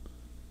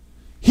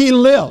 He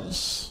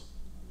lives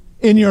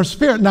in your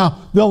spirit.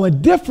 Now, the only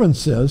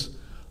difference is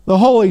the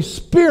Holy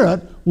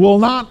Spirit will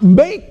not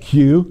make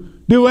you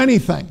do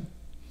anything.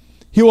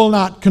 He will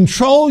not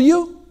control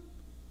you.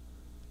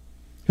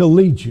 He'll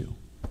lead you.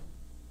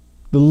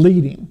 The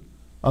leading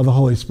of the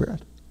Holy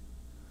Spirit.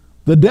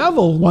 The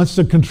devil wants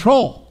to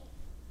control.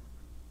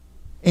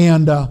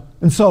 And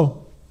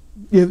so,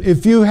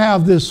 if you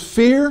have this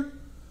fear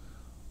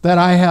that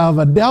I have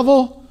a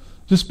devil,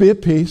 just be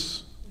at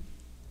peace.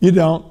 You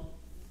don't.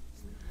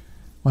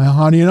 Well,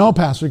 how do you know,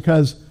 Pastor?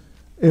 Because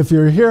if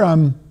you're here,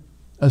 I'm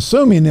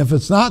assuming if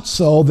it's not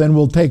so, then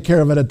we'll take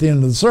care of it at the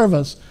end of the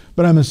service.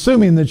 But I'm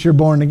assuming that you're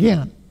born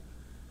again.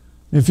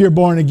 If you're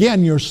born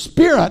again, your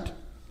spirit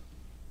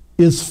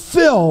is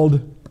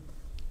filled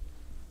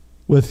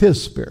with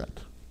His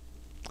Spirit.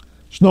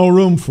 There's no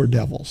room for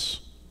devils.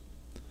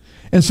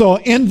 And so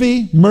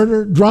envy,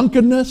 murder,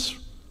 drunkenness,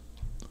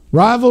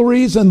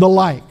 rivalries, and the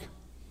like.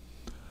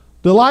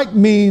 The like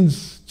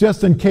means,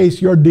 just in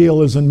case your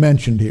deal isn't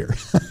mentioned here.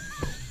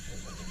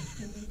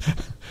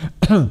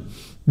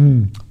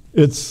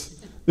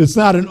 It's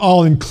not an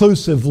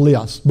all-inclusive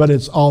list, but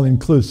it's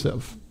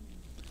all-inclusive.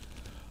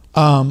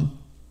 Of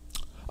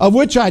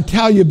which I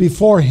tell you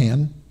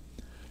beforehand,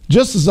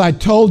 just as I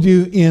told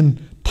you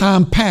in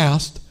time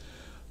past,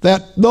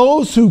 that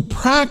those who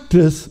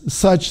practice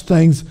such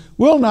things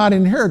will not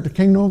inherit the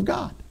kingdom of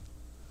God.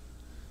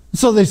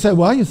 So they say,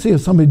 well, you see,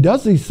 if somebody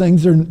does these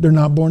things, they're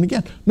not born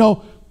again.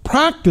 No,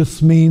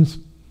 practice means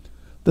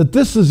that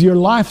this is your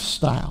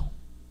lifestyle.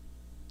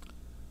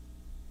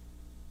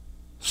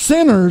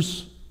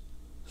 Sinners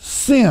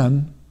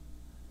sin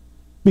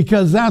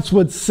because that's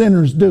what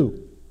sinners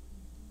do.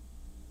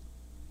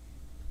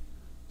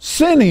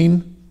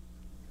 Sinning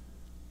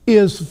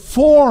is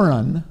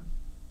foreign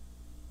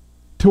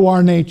to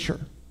our nature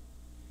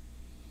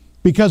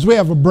because we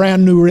have a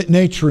brand new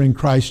nature in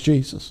Christ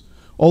Jesus.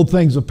 Old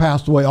things have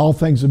passed away, all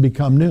things have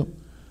become new.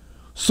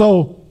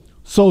 So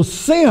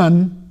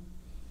sin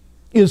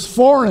is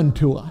foreign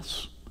to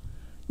us.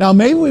 Now,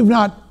 maybe we've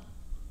not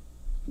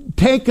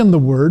taken the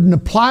word and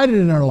applied it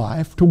in our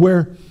life to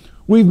where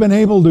we've been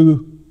able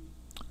to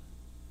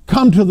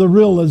come to the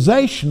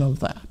realization of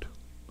that.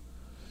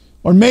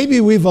 Or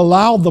maybe we've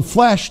allowed the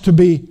flesh to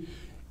be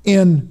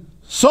in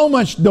so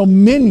much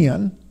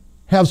dominion,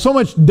 have so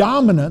much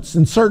dominance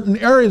in certain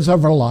areas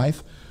of our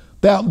life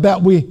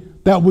that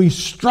we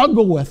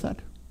struggle with it.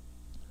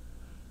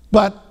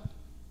 But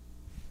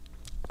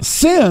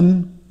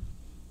sin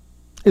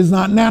is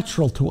not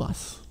natural to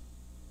us.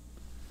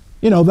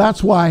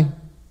 That's why,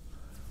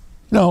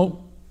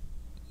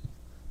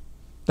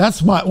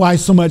 that's why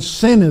so much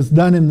sin is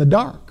done in the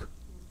dark.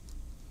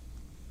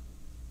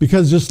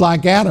 Because just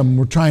like Adam,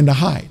 we're trying to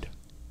hide.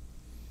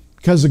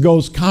 Because it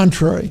goes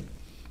contrary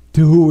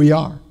to who we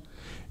are.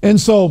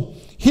 And so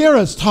here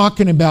it's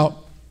talking about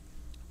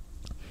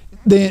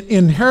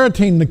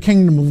inheriting the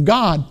kingdom of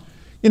God.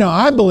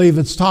 I believe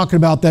it's talking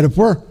about that if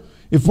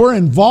we're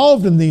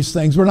involved in these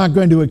things, we're not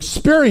going to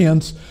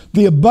experience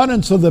the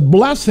abundance of the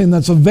blessing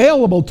that's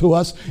available to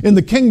us in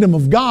the kingdom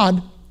of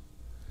God.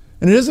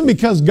 And it isn't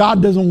because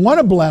God doesn't want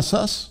to bless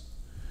us.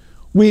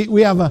 We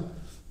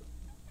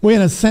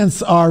in a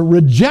sense are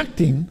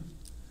rejecting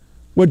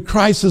what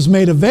Christ has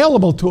made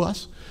available to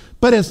us.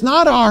 But it's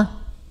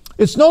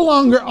no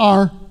longer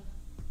our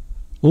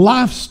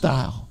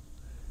lifestyle.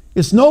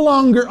 It's no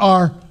longer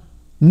our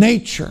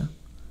nature,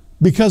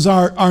 because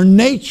our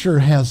nature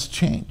has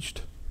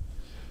changed.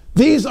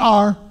 These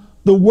are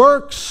the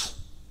works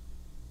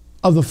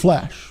of the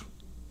flesh.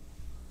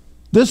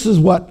 This is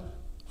what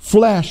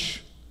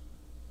flesh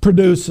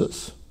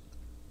produces.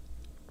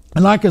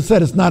 And like I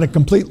said, it's not a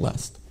complete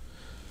list.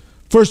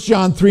 1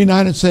 John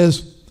 3:9, it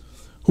says,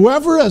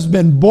 whoever has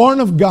been born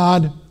of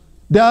God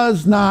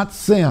does not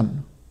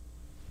sin.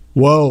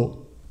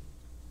 Whoa.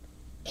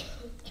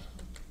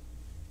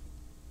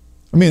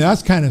 I mean,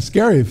 that's kind of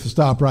scary if you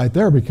stop right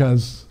there,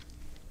 because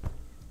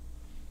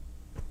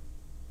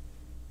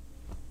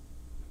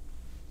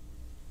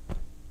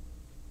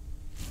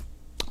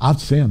I've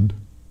sinned.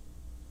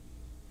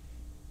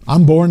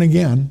 I'm born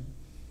again.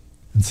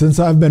 And since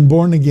I've been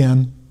born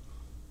again,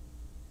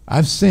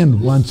 I've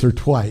sinned once or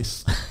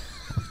twice.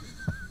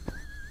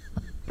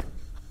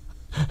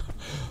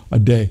 A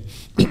day,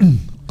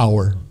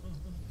 hour.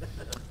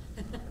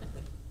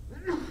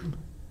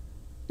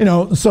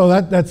 So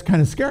that's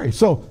kind of scary.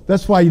 So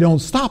that's why you don't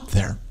stop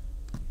there.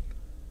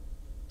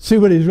 See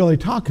what he's really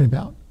talking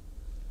about.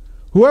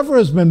 Whoever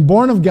has been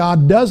born of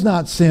God does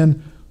not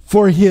sin,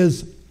 for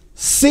his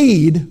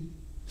seed,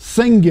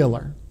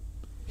 singular,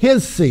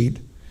 his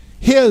seed,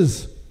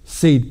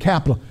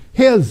 capital,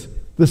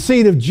 the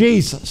seed of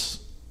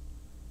Jesus,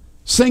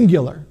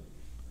 singular,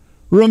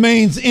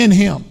 remains in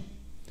him.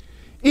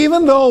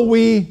 Even though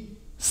we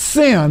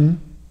sin,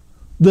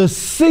 the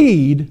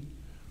seed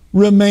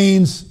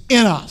remains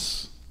in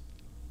us.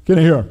 Can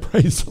I hear a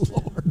praise the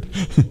Lord?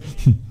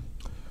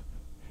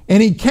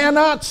 And he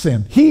cannot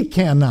sin. He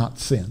cannot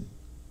sin.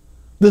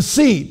 The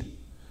seed,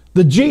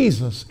 the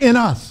Jesus in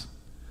us.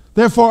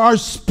 Therefore, our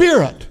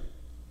spirit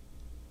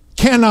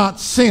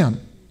cannot sin.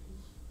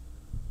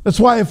 That's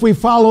why if we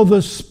follow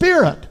the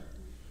Spirit,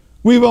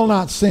 we will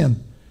not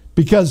sin,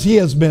 because he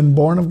has been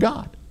born of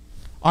God.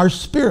 Our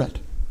spirit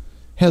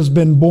has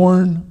been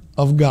born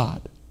of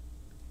God.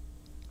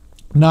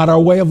 Not our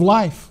way of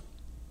life.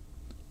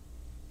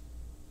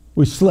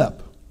 We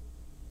slip.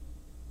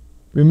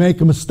 We make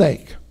a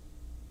mistake.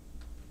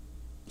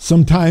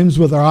 Sometimes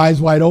with our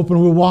eyes wide open,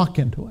 we walk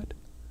into it.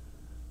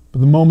 But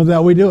the moment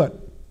that we do it,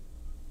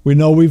 we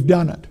know we've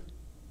done it.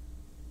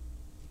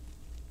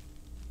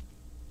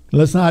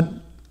 Let's not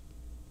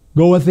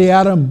go with the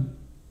Adam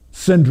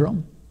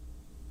syndrome.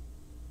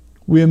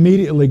 We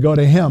immediately go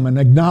to him and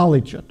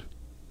acknowledge it.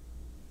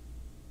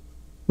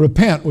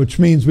 Repent, which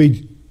means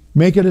we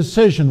make a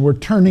decision. We're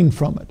turning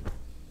from it.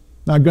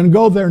 Not going to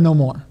go there no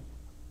more.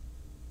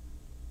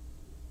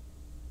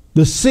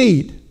 The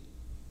seed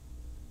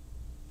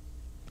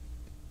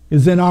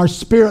is in our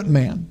spirit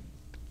man.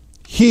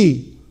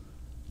 He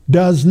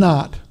does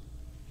not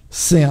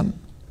sin.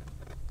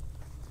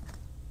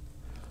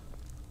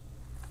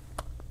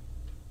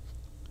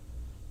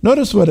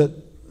 Notice what it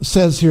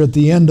says here at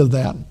the end of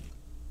that.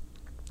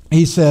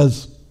 He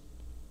says,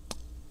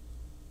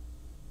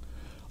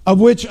 of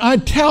which I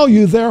tell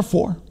you,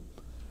 therefore,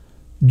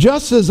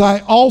 just as I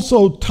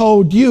also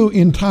told you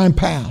in time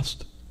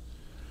past.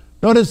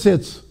 Notice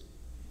it's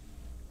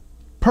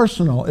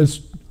personal. It's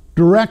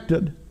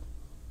directed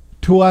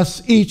to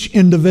us each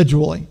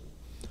individually.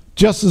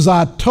 Just as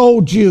I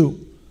told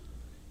you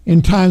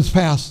in times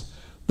past,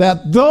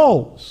 that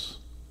those,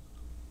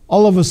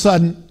 all of a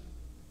sudden,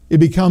 it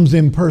becomes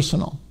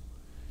impersonal.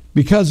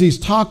 Because he's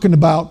talking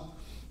about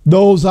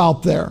those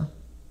out there.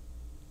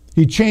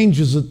 He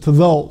changes it to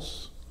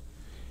those.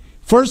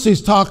 First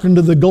he's talking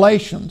to the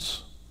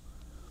Galatians.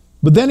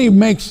 But then he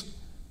makes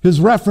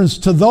his reference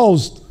to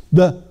those,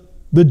 the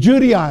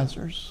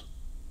Judaizers.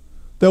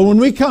 That when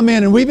we come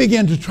in and we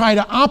begin to try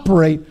to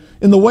operate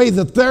in the way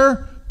that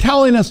they're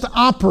telling us to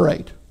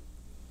operate,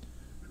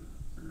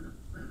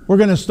 we're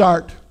going to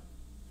start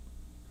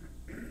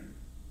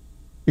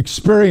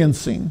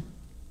experiencing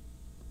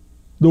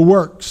the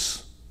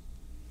works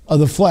of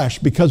the flesh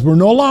because we're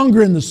no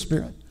longer in the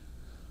Spirit.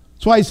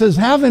 That's why he says,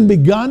 having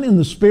begun in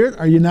the Spirit,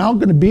 are you now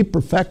going to be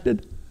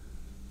perfected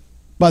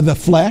by the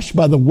flesh,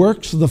 by the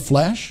works of the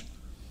flesh?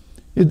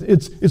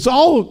 It's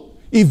all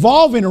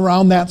evolving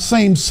around that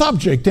same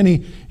subject,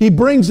 and he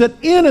brings it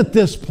in at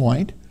this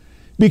point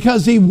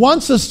because he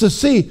wants us to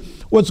see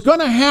what's going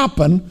to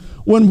happen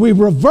when we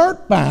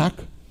revert back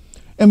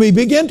and we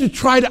begin to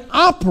try to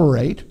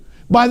operate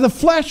by the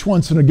flesh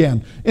once and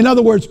again. In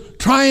other words,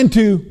 trying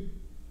to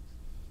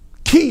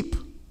keep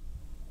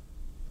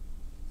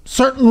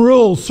certain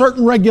rules,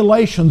 certain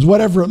regulations,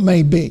 whatever it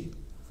may be.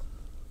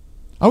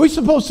 Are we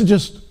supposed to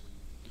just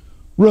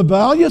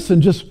rebellious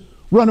and just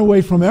run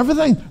away from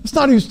everything? That's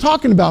not what he's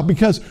talking about,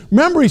 because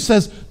remember he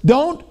says,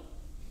 don't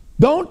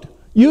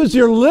use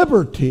your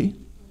liberty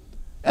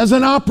as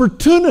an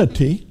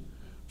opportunity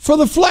for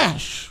the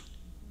flesh.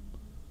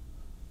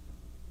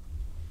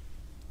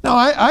 Now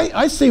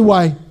I see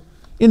why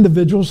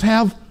individuals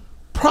have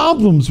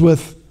problems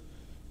with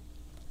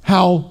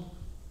how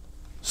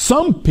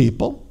some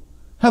people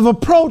have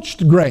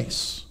approached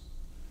grace,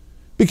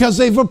 because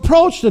they've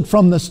approached it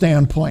from the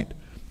standpoint,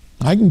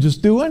 I can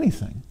just do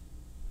anything.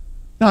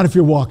 Not if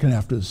you're walking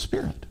after the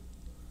Spirit.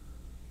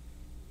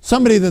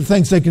 Somebody that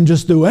thinks they can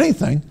just do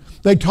anything,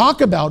 they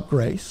talk about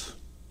grace,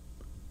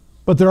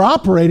 but they're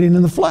operating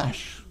in the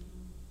flesh.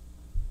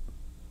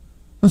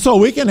 And so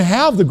we can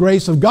have the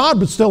grace of God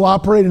but still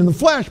operate in the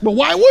flesh. But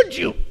why would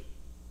you?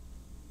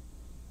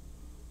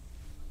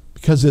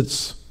 Because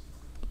it's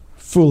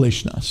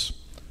foolishness.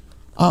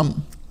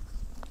 1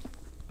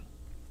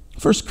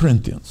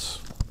 Corinthians.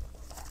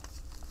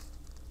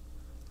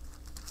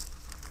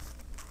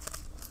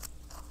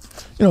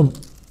 You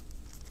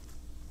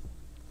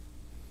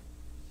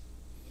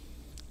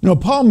know,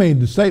 Paul made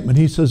the statement.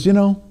 He says,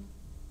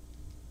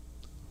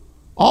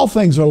 all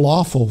things are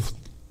lawful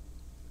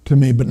to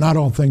me, but not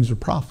all things are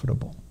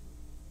profitable.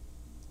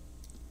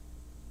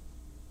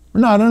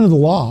 We're not under the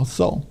law,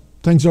 so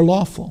things are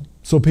lawful.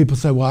 So people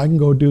say, well, I can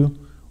go do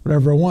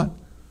whatever I want.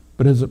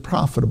 But is it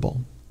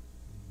profitable?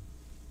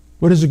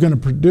 What is it going to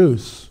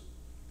produce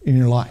in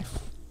your life?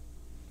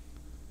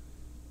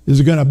 Is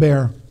it going to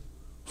bear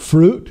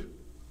fruit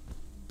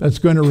that's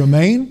going to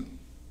remain?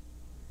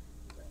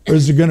 Or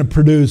is it going to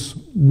produce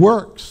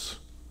works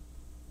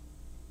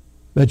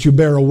that you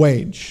bear a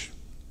wage?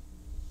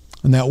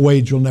 And that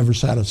wage will never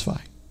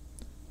satisfy.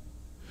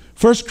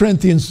 1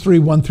 Corinthians 3,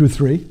 1 through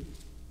 3.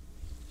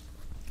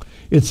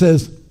 It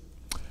says,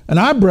 and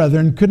I,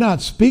 brethren, could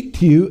not speak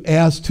to you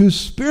as to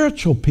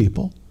spiritual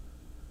people,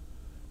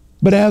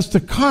 but as to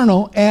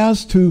carnal,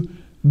 as to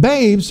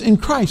babes in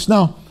Christ.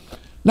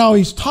 Now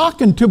he's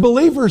talking to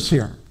believers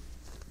here.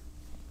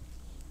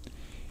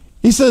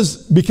 He says,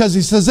 because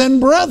he says,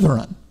 and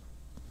brethren,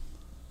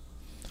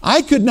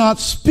 I could not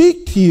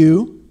speak to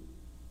you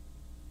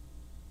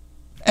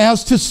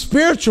as to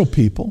spiritual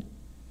people,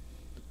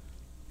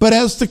 but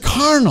as to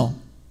carnal,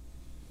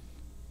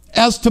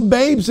 as to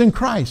babes in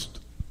Christ.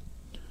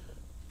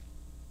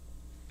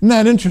 Isn't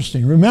that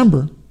interesting?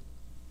 Remember,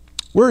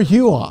 we're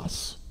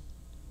huios.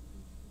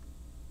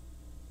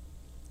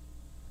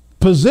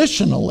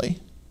 Positionally,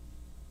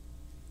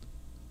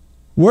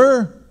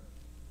 we're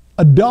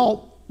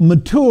adult,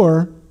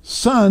 mature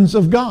sons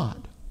of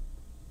God.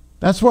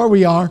 That's where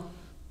we are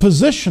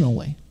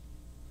positionally.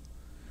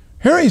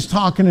 Here he's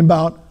talking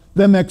about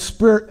them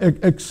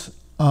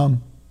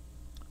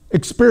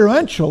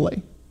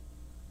experientially.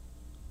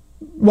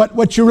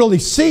 What you really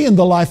see in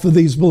the life of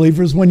these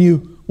believers when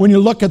you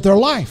look at their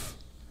life.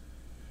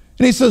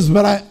 And he says,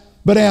 but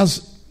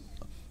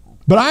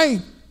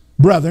I,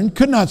 brethren,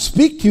 could not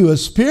speak to you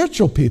as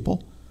spiritual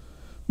people,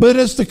 but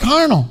as to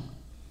carnal,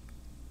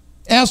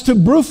 as to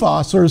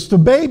brufos, or as to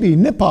baby,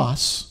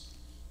 nipos.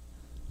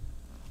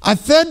 I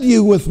fed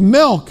you with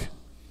milk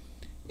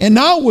and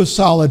not with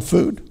solid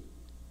food.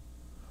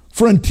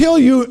 For until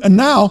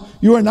now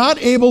you are not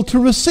able to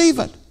receive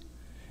it.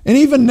 And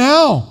even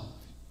now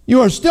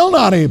you are still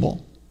not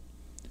able.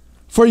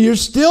 For you're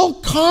still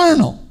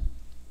carnal.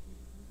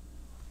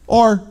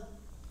 Or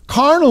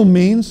carnal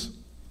means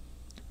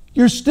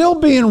you're still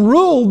being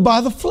ruled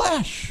by the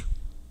flesh.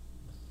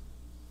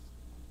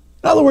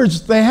 In other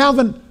words, they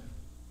haven't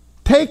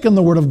taken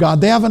the Word of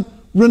God. They haven't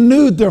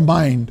renewed their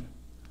mind.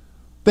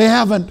 They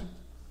haven't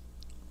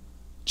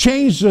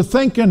changed their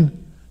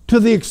thinking to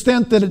the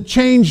extent that it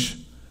changed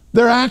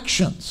their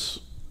actions.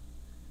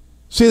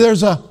 See,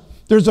 there's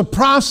a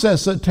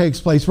process that takes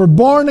place. We're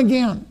born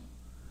again.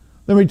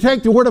 Then we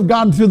take the Word of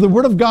God, and through the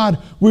Word of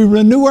God, we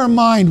renew our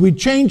mind. We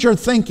change our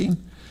thinking.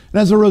 And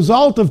as a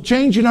result of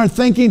changing our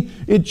thinking,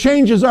 it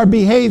changes our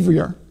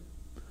behavior,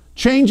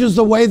 changes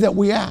the way that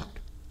we act.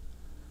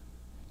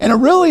 And it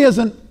really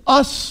isn't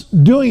us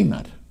doing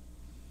it.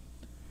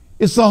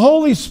 It's the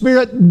Holy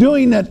Spirit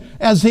doing it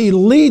as He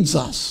leads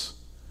us.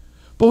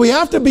 But we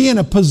have to be in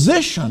a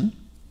position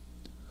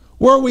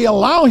where we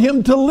allow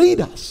Him to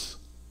lead us.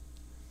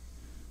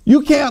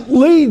 You can't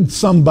lead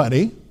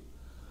somebody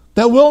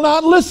that will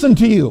not listen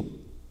to you.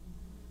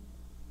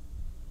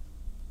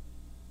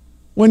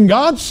 When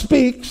God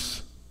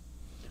speaks,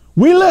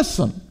 we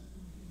listen.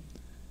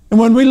 And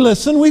when we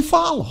listen, we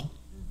follow.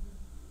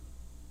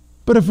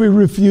 But if we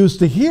refuse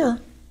to hear,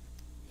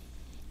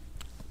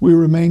 we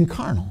remain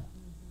carnal.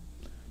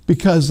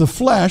 Because the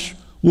flesh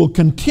will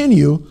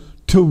continue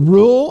to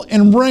rule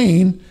and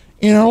reign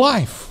in our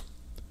life.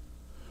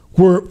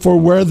 For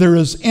where there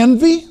is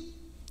envy,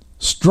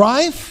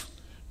 strife,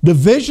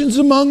 divisions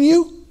among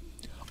you,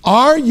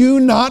 are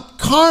you not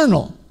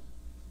carnal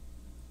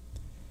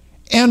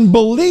and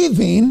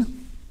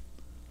believing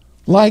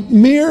like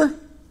mere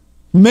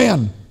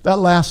men? That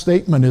last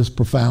statement is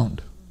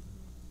profound.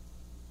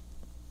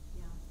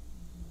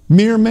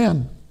 Mere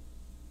men.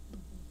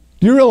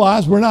 Do you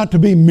realize we're not to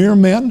be mere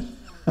men?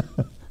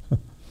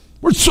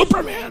 We're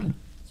supermen.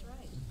 That's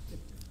right.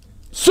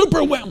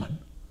 Superwomen.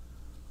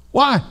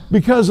 Why?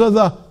 Because of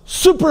the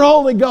super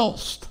Holy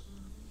Ghost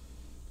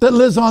that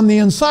lives on the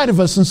inside of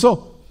us. And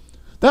so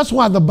that's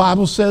why the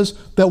Bible says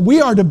that we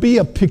are to be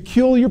a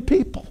peculiar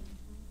people.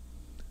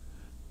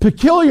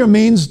 Peculiar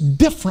means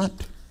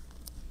different.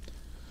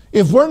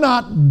 If we're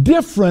not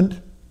different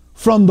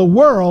from the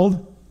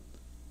world,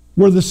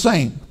 we're the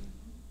same.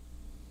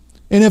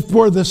 And if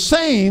we're the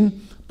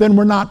same, then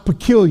we're not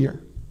peculiar.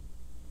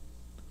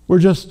 We're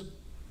just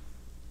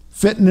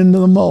fitting into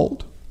the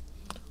mold.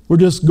 We're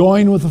just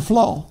going with the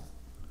flow.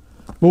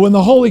 But when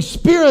the Holy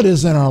Spirit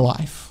is in our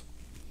life,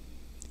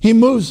 He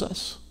moves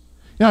us.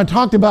 You know, I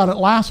talked about it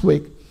last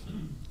week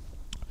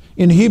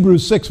in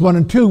Hebrews 6:1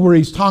 and 2, where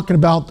he's talking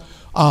about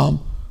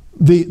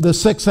the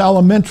 6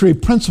 elementary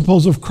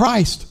principles of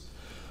Christ.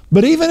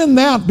 But even in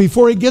that,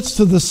 before he gets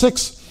to the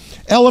 6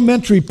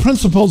 elementary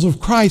principles of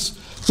Christ,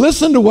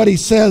 listen to what he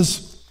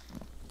says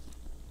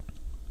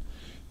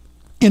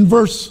in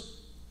verse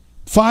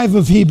 5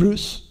 of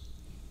Hebrews.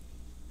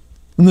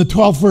 In the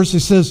 12th verse, he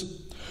says,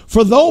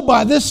 "For though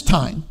by this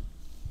time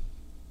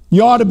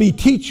you ought to be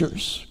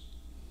teachers,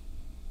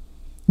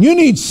 you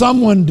need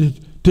someone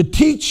to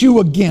teach you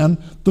again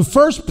the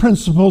first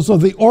principles of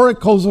the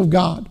oracles of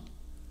God.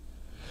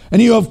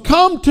 And you have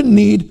come to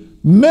need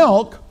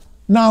milk,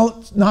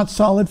 not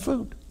solid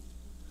food."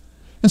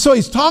 And so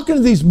he's talking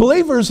to these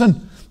believers,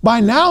 and by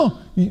now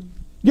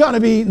you ought to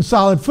be eating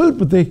solid food,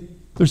 but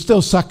they're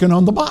still sucking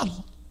on the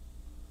bottle.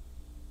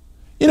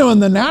 You know, in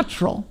the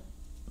natural,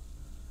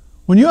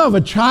 when you have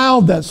a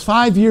child that's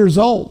 5 years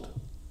old,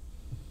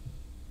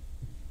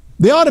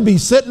 they ought to be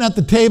sitting at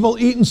the table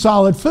eating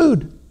solid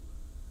food.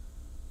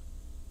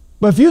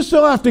 But if you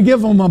still have to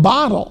give them a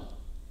bottle,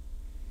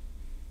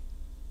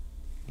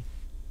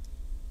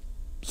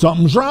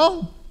 something's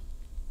wrong.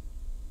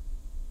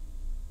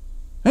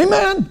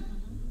 Amen.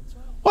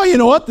 Well, you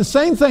know what? The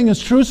same thing is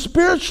true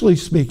spiritually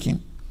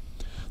speaking.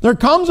 There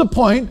comes a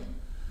point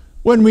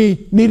when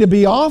we need to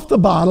be off the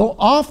bottle,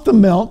 off the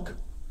milk.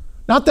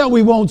 Not that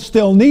we won't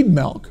still need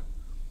milk.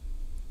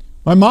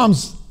 My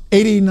mom's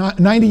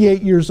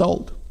 98 years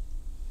old.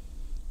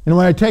 And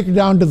when I take her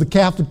down to the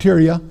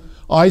cafeteria,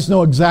 I always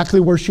know exactly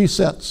where she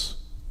sits.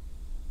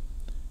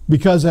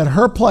 Because at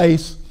her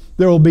place,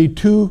 there will be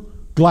 2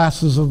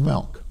 glasses of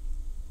milk.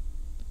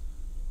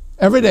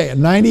 Every day at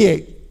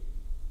 98,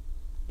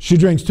 she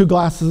drinks 2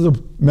 glasses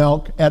of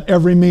milk at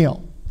every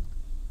meal.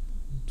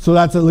 So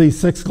that's at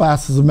least 6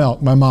 glasses of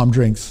milk my mom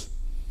drinks.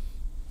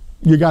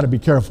 You got to be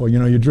careful. You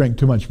know, you drink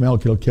too much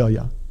milk, it'll kill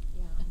you.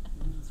 Yeah,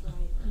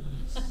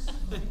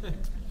 that's right.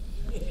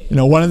 You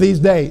know, one of these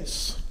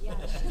days,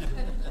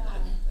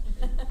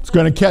 it's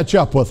going to catch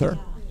up with her.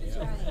 That's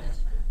right.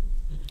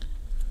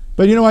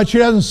 But you know what? She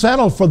doesn't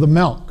settle for the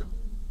milk.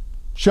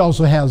 She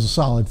also has the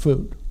solid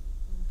food.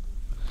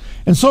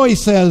 And so he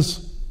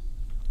says,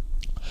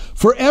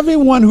 "For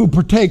everyone who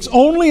partakes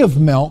only of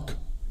milk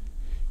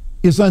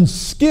is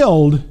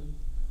unskilled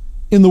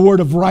in the word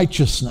of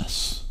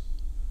righteousness,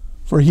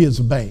 for he is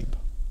a babe."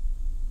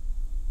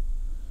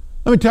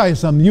 Let me tell you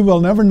something. You will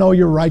never know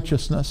your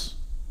righteousness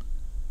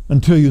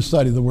until you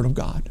study the Word of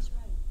God.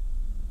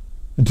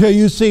 Until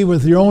you see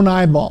with your own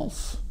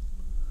eyeballs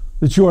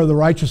that you are the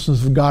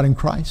righteousness of God in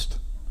Christ.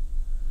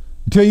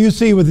 Until you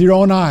see with your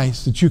own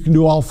eyes that you can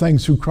do all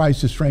things through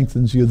Christ who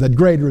strengthens you, that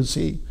greater is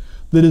He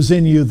that is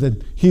in you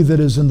than he that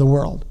is in the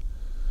world.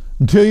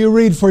 Until you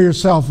read for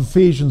yourself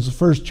Ephesians, the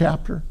 1st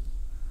chapter,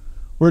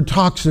 where it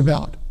talks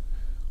about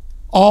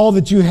all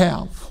that you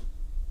have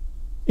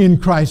in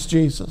Christ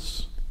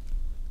Jesus,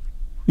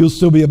 you'll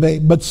still be a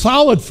babe. But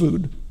solid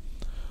food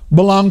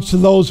belongs to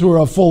those who are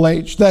of full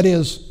age. That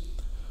is,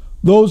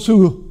 those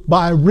who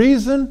by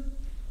reason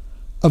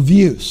of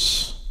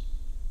use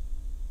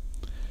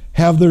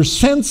have their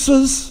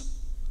senses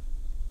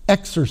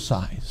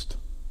exercised.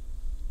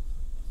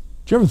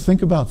 Do you ever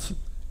think about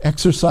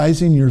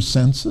exercising your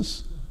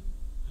senses?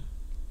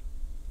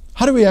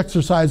 How do we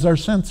exercise our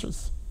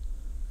senses?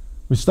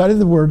 We study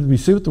the Word, we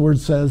see what the Word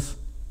says,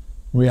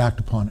 we act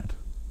upon it.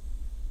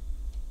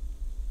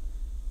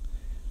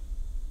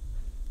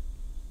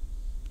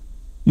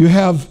 You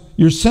have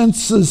your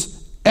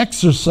senses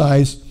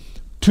exercised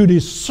to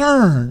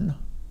discern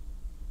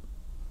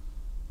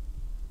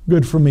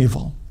good from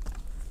evil.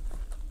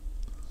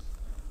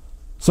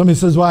 Somebody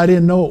says, well, I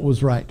didn't know it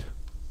was right.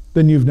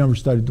 Then you've never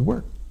studied the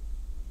Word.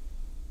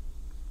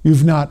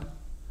 You've not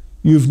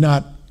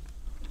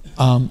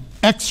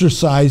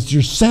exercised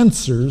your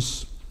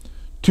sensors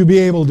to be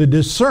able to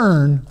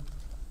discern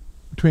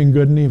between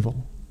good and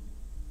evil.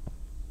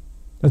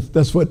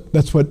 That's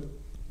what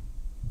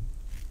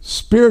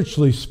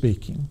spiritually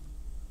speaking,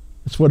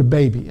 that's what a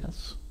baby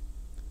is.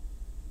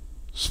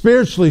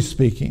 Spiritually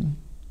speaking,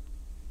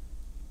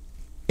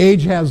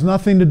 age has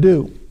nothing to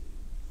do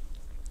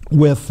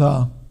with,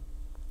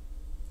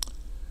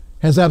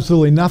 has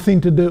absolutely nothing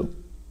to do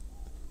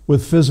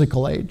with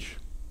physical age.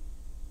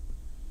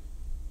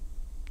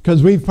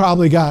 Because we've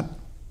probably got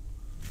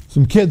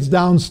some kids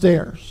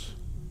downstairs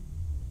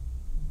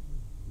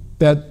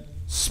that,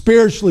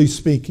 spiritually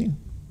speaking,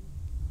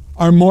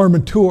 are more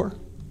mature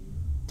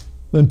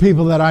than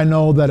people that I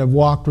know that have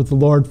walked with the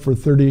Lord for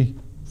 30,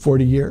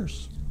 40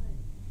 years.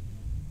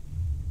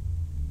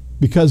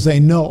 Because they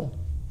know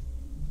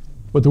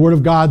what the Word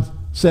of God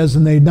says,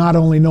 and they not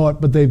only know it,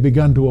 but they've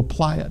begun to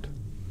apply it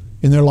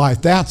in their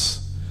life.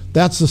 That's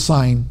a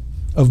sign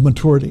of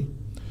maturity.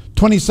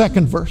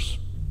 22nd verse.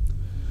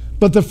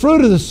 But the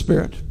fruit of the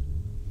Spirit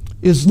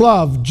is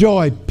love,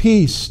 joy,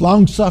 peace,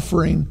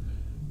 long-suffering,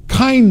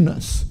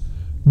 kindness,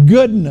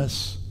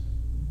 goodness,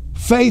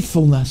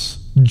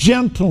 faithfulness,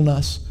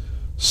 gentleness,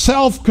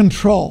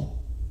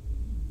 self-control.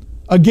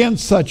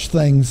 Against such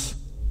things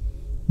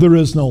there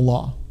is no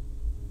law.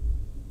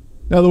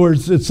 In other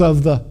words, it's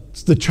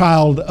the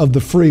child of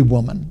the free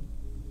woman,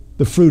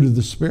 the fruit of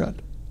the Spirit.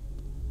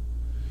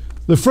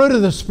 The fruit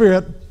of the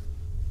Spirit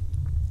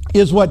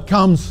is what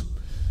comes,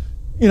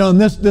 and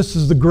this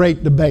is the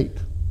great debate.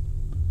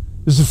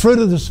 Is the fruit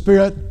of the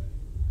Spirit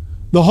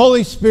the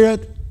Holy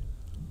Spirit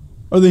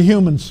or the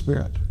human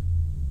spirit?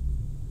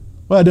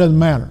 Well, it doesn't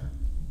matter,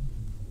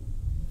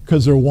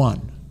 because they're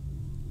one.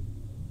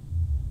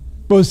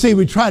 But see,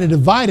 we try to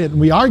divide it and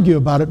we argue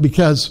about it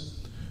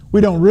because we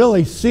don't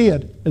really see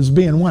it as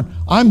being one.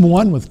 I'm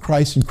one with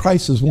Christ and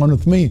Christ is one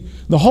with me.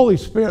 The Holy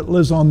Spirit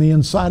lives on the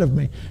inside of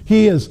me.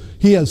 He has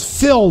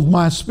filled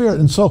my spirit.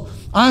 And so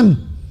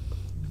I'm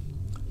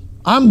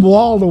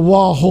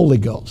wall-to-wall Holy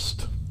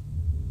Ghost.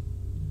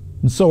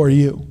 And so are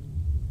you.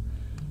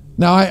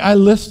 Now, I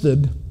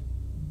listed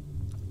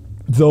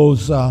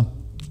those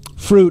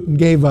fruit and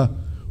gave a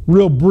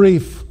real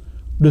brief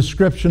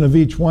description of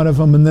each one of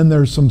them, and then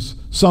there's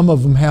some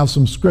of them have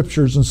some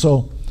scriptures, and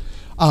so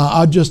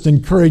I'll just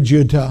encourage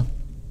you to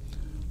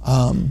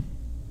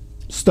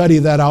study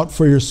that out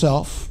for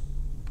yourself.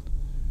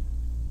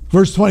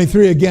 Verse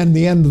 23, again,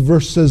 the end of the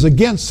verse says,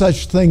 against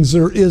such things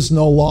there is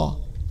no law.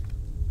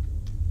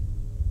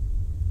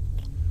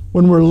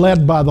 When we're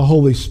led by the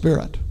Holy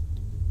Spirit,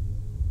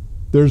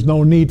 there's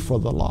no need for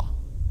the law.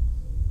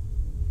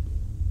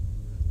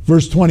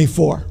 Verse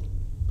 24,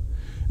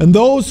 and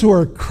those who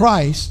are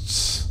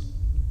Christ's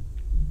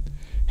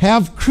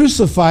have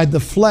crucified the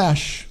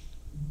flesh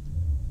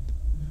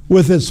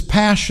with its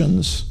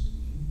passions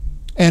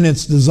and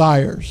its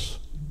desires.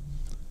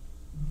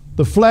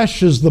 The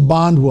flesh is the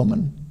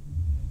bondwoman.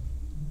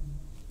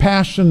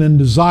 Passion and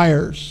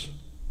desires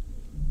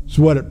is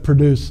what it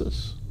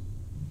produces.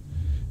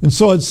 And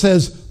so it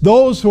says,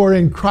 those who are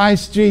in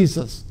Christ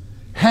Jesus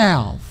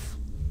have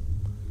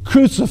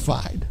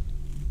crucified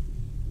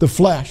the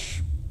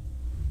flesh.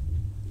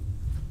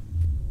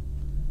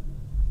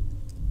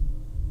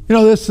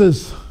 This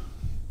is,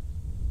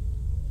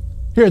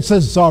 here it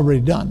says it's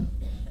already done.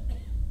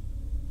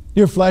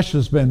 Your flesh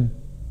has been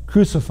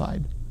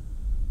crucified.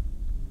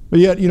 But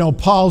yet,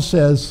 Paul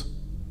says,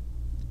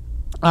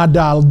 I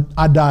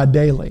die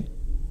daily.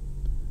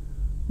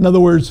 In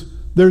other words,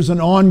 there's an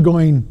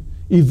ongoing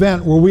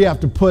event where we have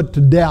to put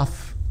to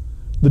death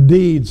the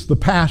deeds, the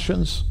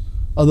passions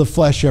of the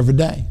flesh every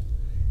day.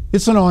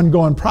 It's an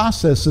ongoing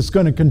process that's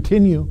going to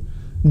continue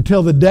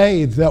until the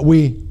day that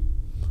we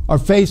are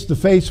face to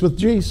face with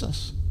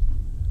Jesus.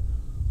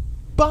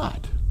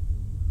 But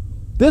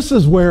this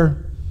is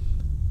where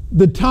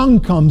the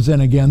tongue comes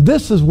in again.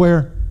 This is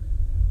where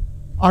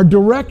our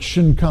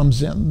direction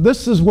comes in.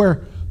 This is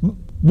where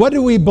what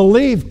do we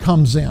believe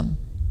comes in.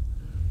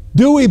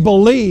 Do we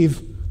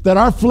believe that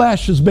our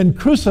flesh has been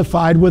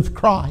crucified with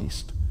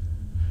Christ?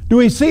 Do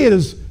we see it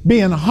as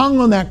being hung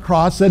on that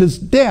cross, that it's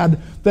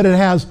dead, that it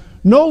has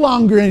no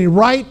longer any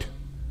right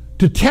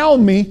to tell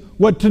me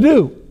what to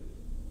do?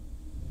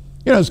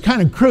 It's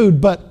kind of crude,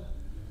 but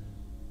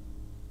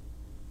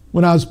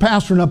when I was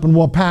pastoring up in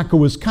Waupaca,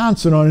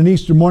 Wisconsin, on an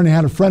Easter morning, I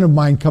had a friend of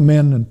mine come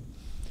in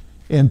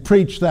and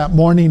preach that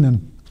morning.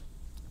 And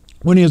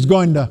when he was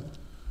going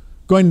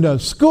to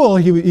school,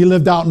 he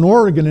lived out in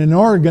Oregon. In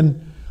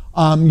Oregon,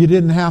 you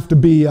didn't have to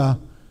be a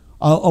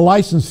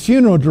licensed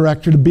funeral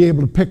director to be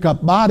able to pick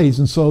up bodies,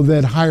 and so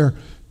they'd hire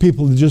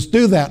people to just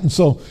do that. And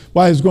so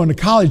while he was going to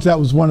college, that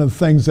was one of the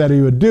things that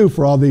he would do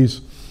for all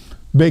these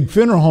big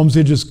funeral homes.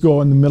 He'd just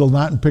go in the middle of the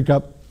night and pick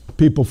up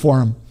people for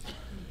him.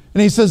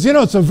 And he says,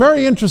 it's a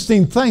very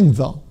interesting thing,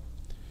 though.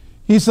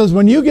 He says,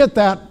 when you get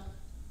that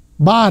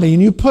body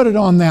and you put it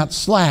on that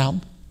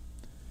slab,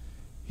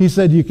 He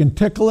said you can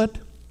tickle it,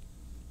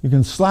 you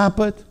can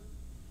slap it,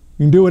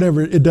 you can do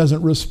whatever, it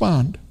doesn't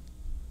respond.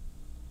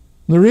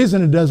 The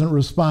reason it doesn't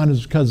respond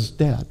is because it's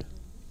dead.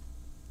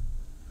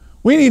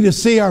 We need to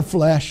see our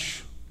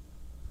flesh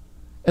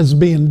as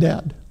being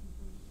dead.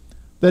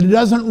 That it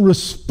doesn't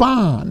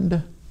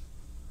respond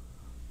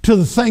to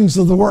the things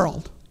of the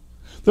world.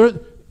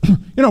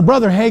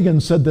 Brother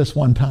Hagin said this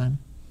one time.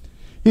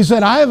 He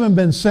said, I haven't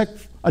been sick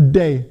a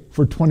day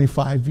for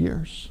 25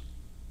 years.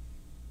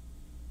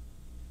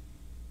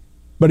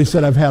 But he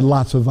said, I've had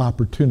lots of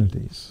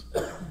opportunities.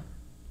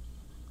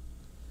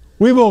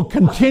 We will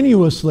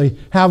continuously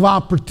have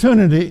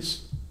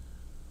opportunities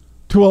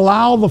to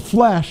allow the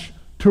flesh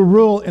to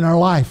rule in our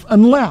life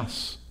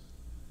unless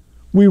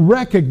we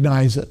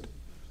recognize it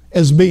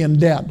as being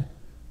dead.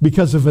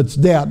 Because if it's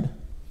dead,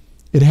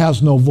 it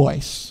has no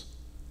voice.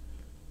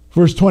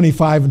 Verse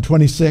 25 and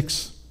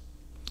 26.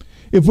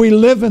 If we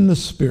live in the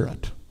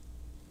Spirit,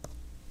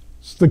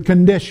 it's the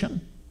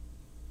condition.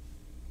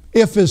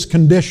 If is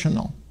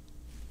conditional.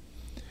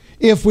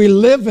 If we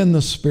live in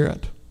the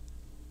Spirit,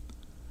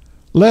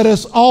 let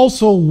us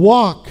also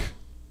walk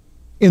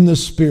in the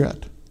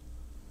Spirit.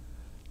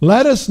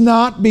 Let us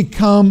not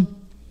become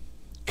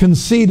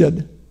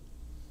conceited,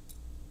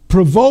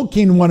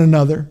 provoking one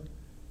another,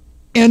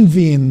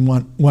 envying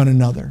one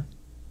another,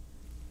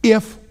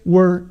 if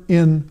we're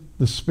in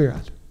the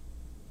Spirit.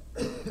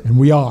 And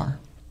we are,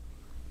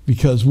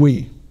 because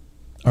we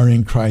are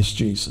in Christ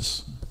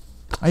Jesus.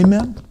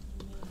 Amen?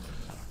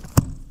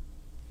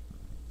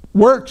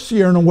 Works,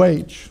 you earn a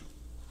wage.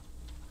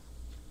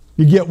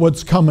 You get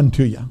what's coming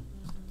to you.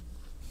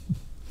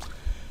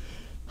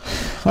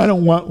 I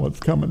don't want what's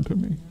coming to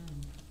me.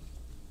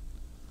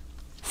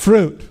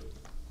 Fruit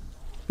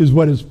is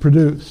what is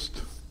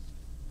produced.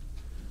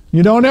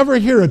 You don't ever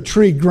hear a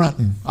tree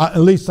grunting.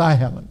 At least I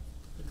haven't.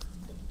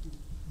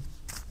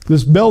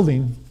 This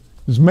building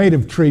is made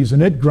of trees,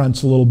 and it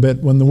grunts a little bit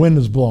when the wind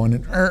is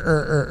blowing.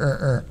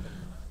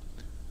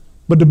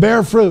 But to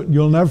bear fruit,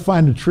 you'll never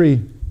find a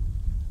tree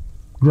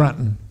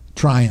grunting,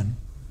 trying.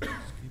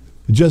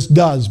 It just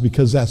does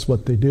because that's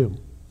what they do.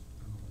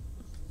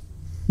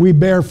 We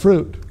bear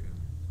fruit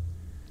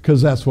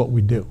because that's what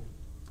we do.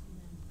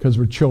 Because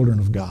we're children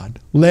of God,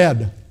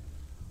 led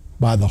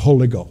by the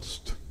Holy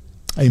Ghost.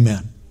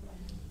 Amen.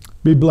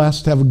 Be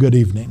blessed. Have a good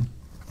evening.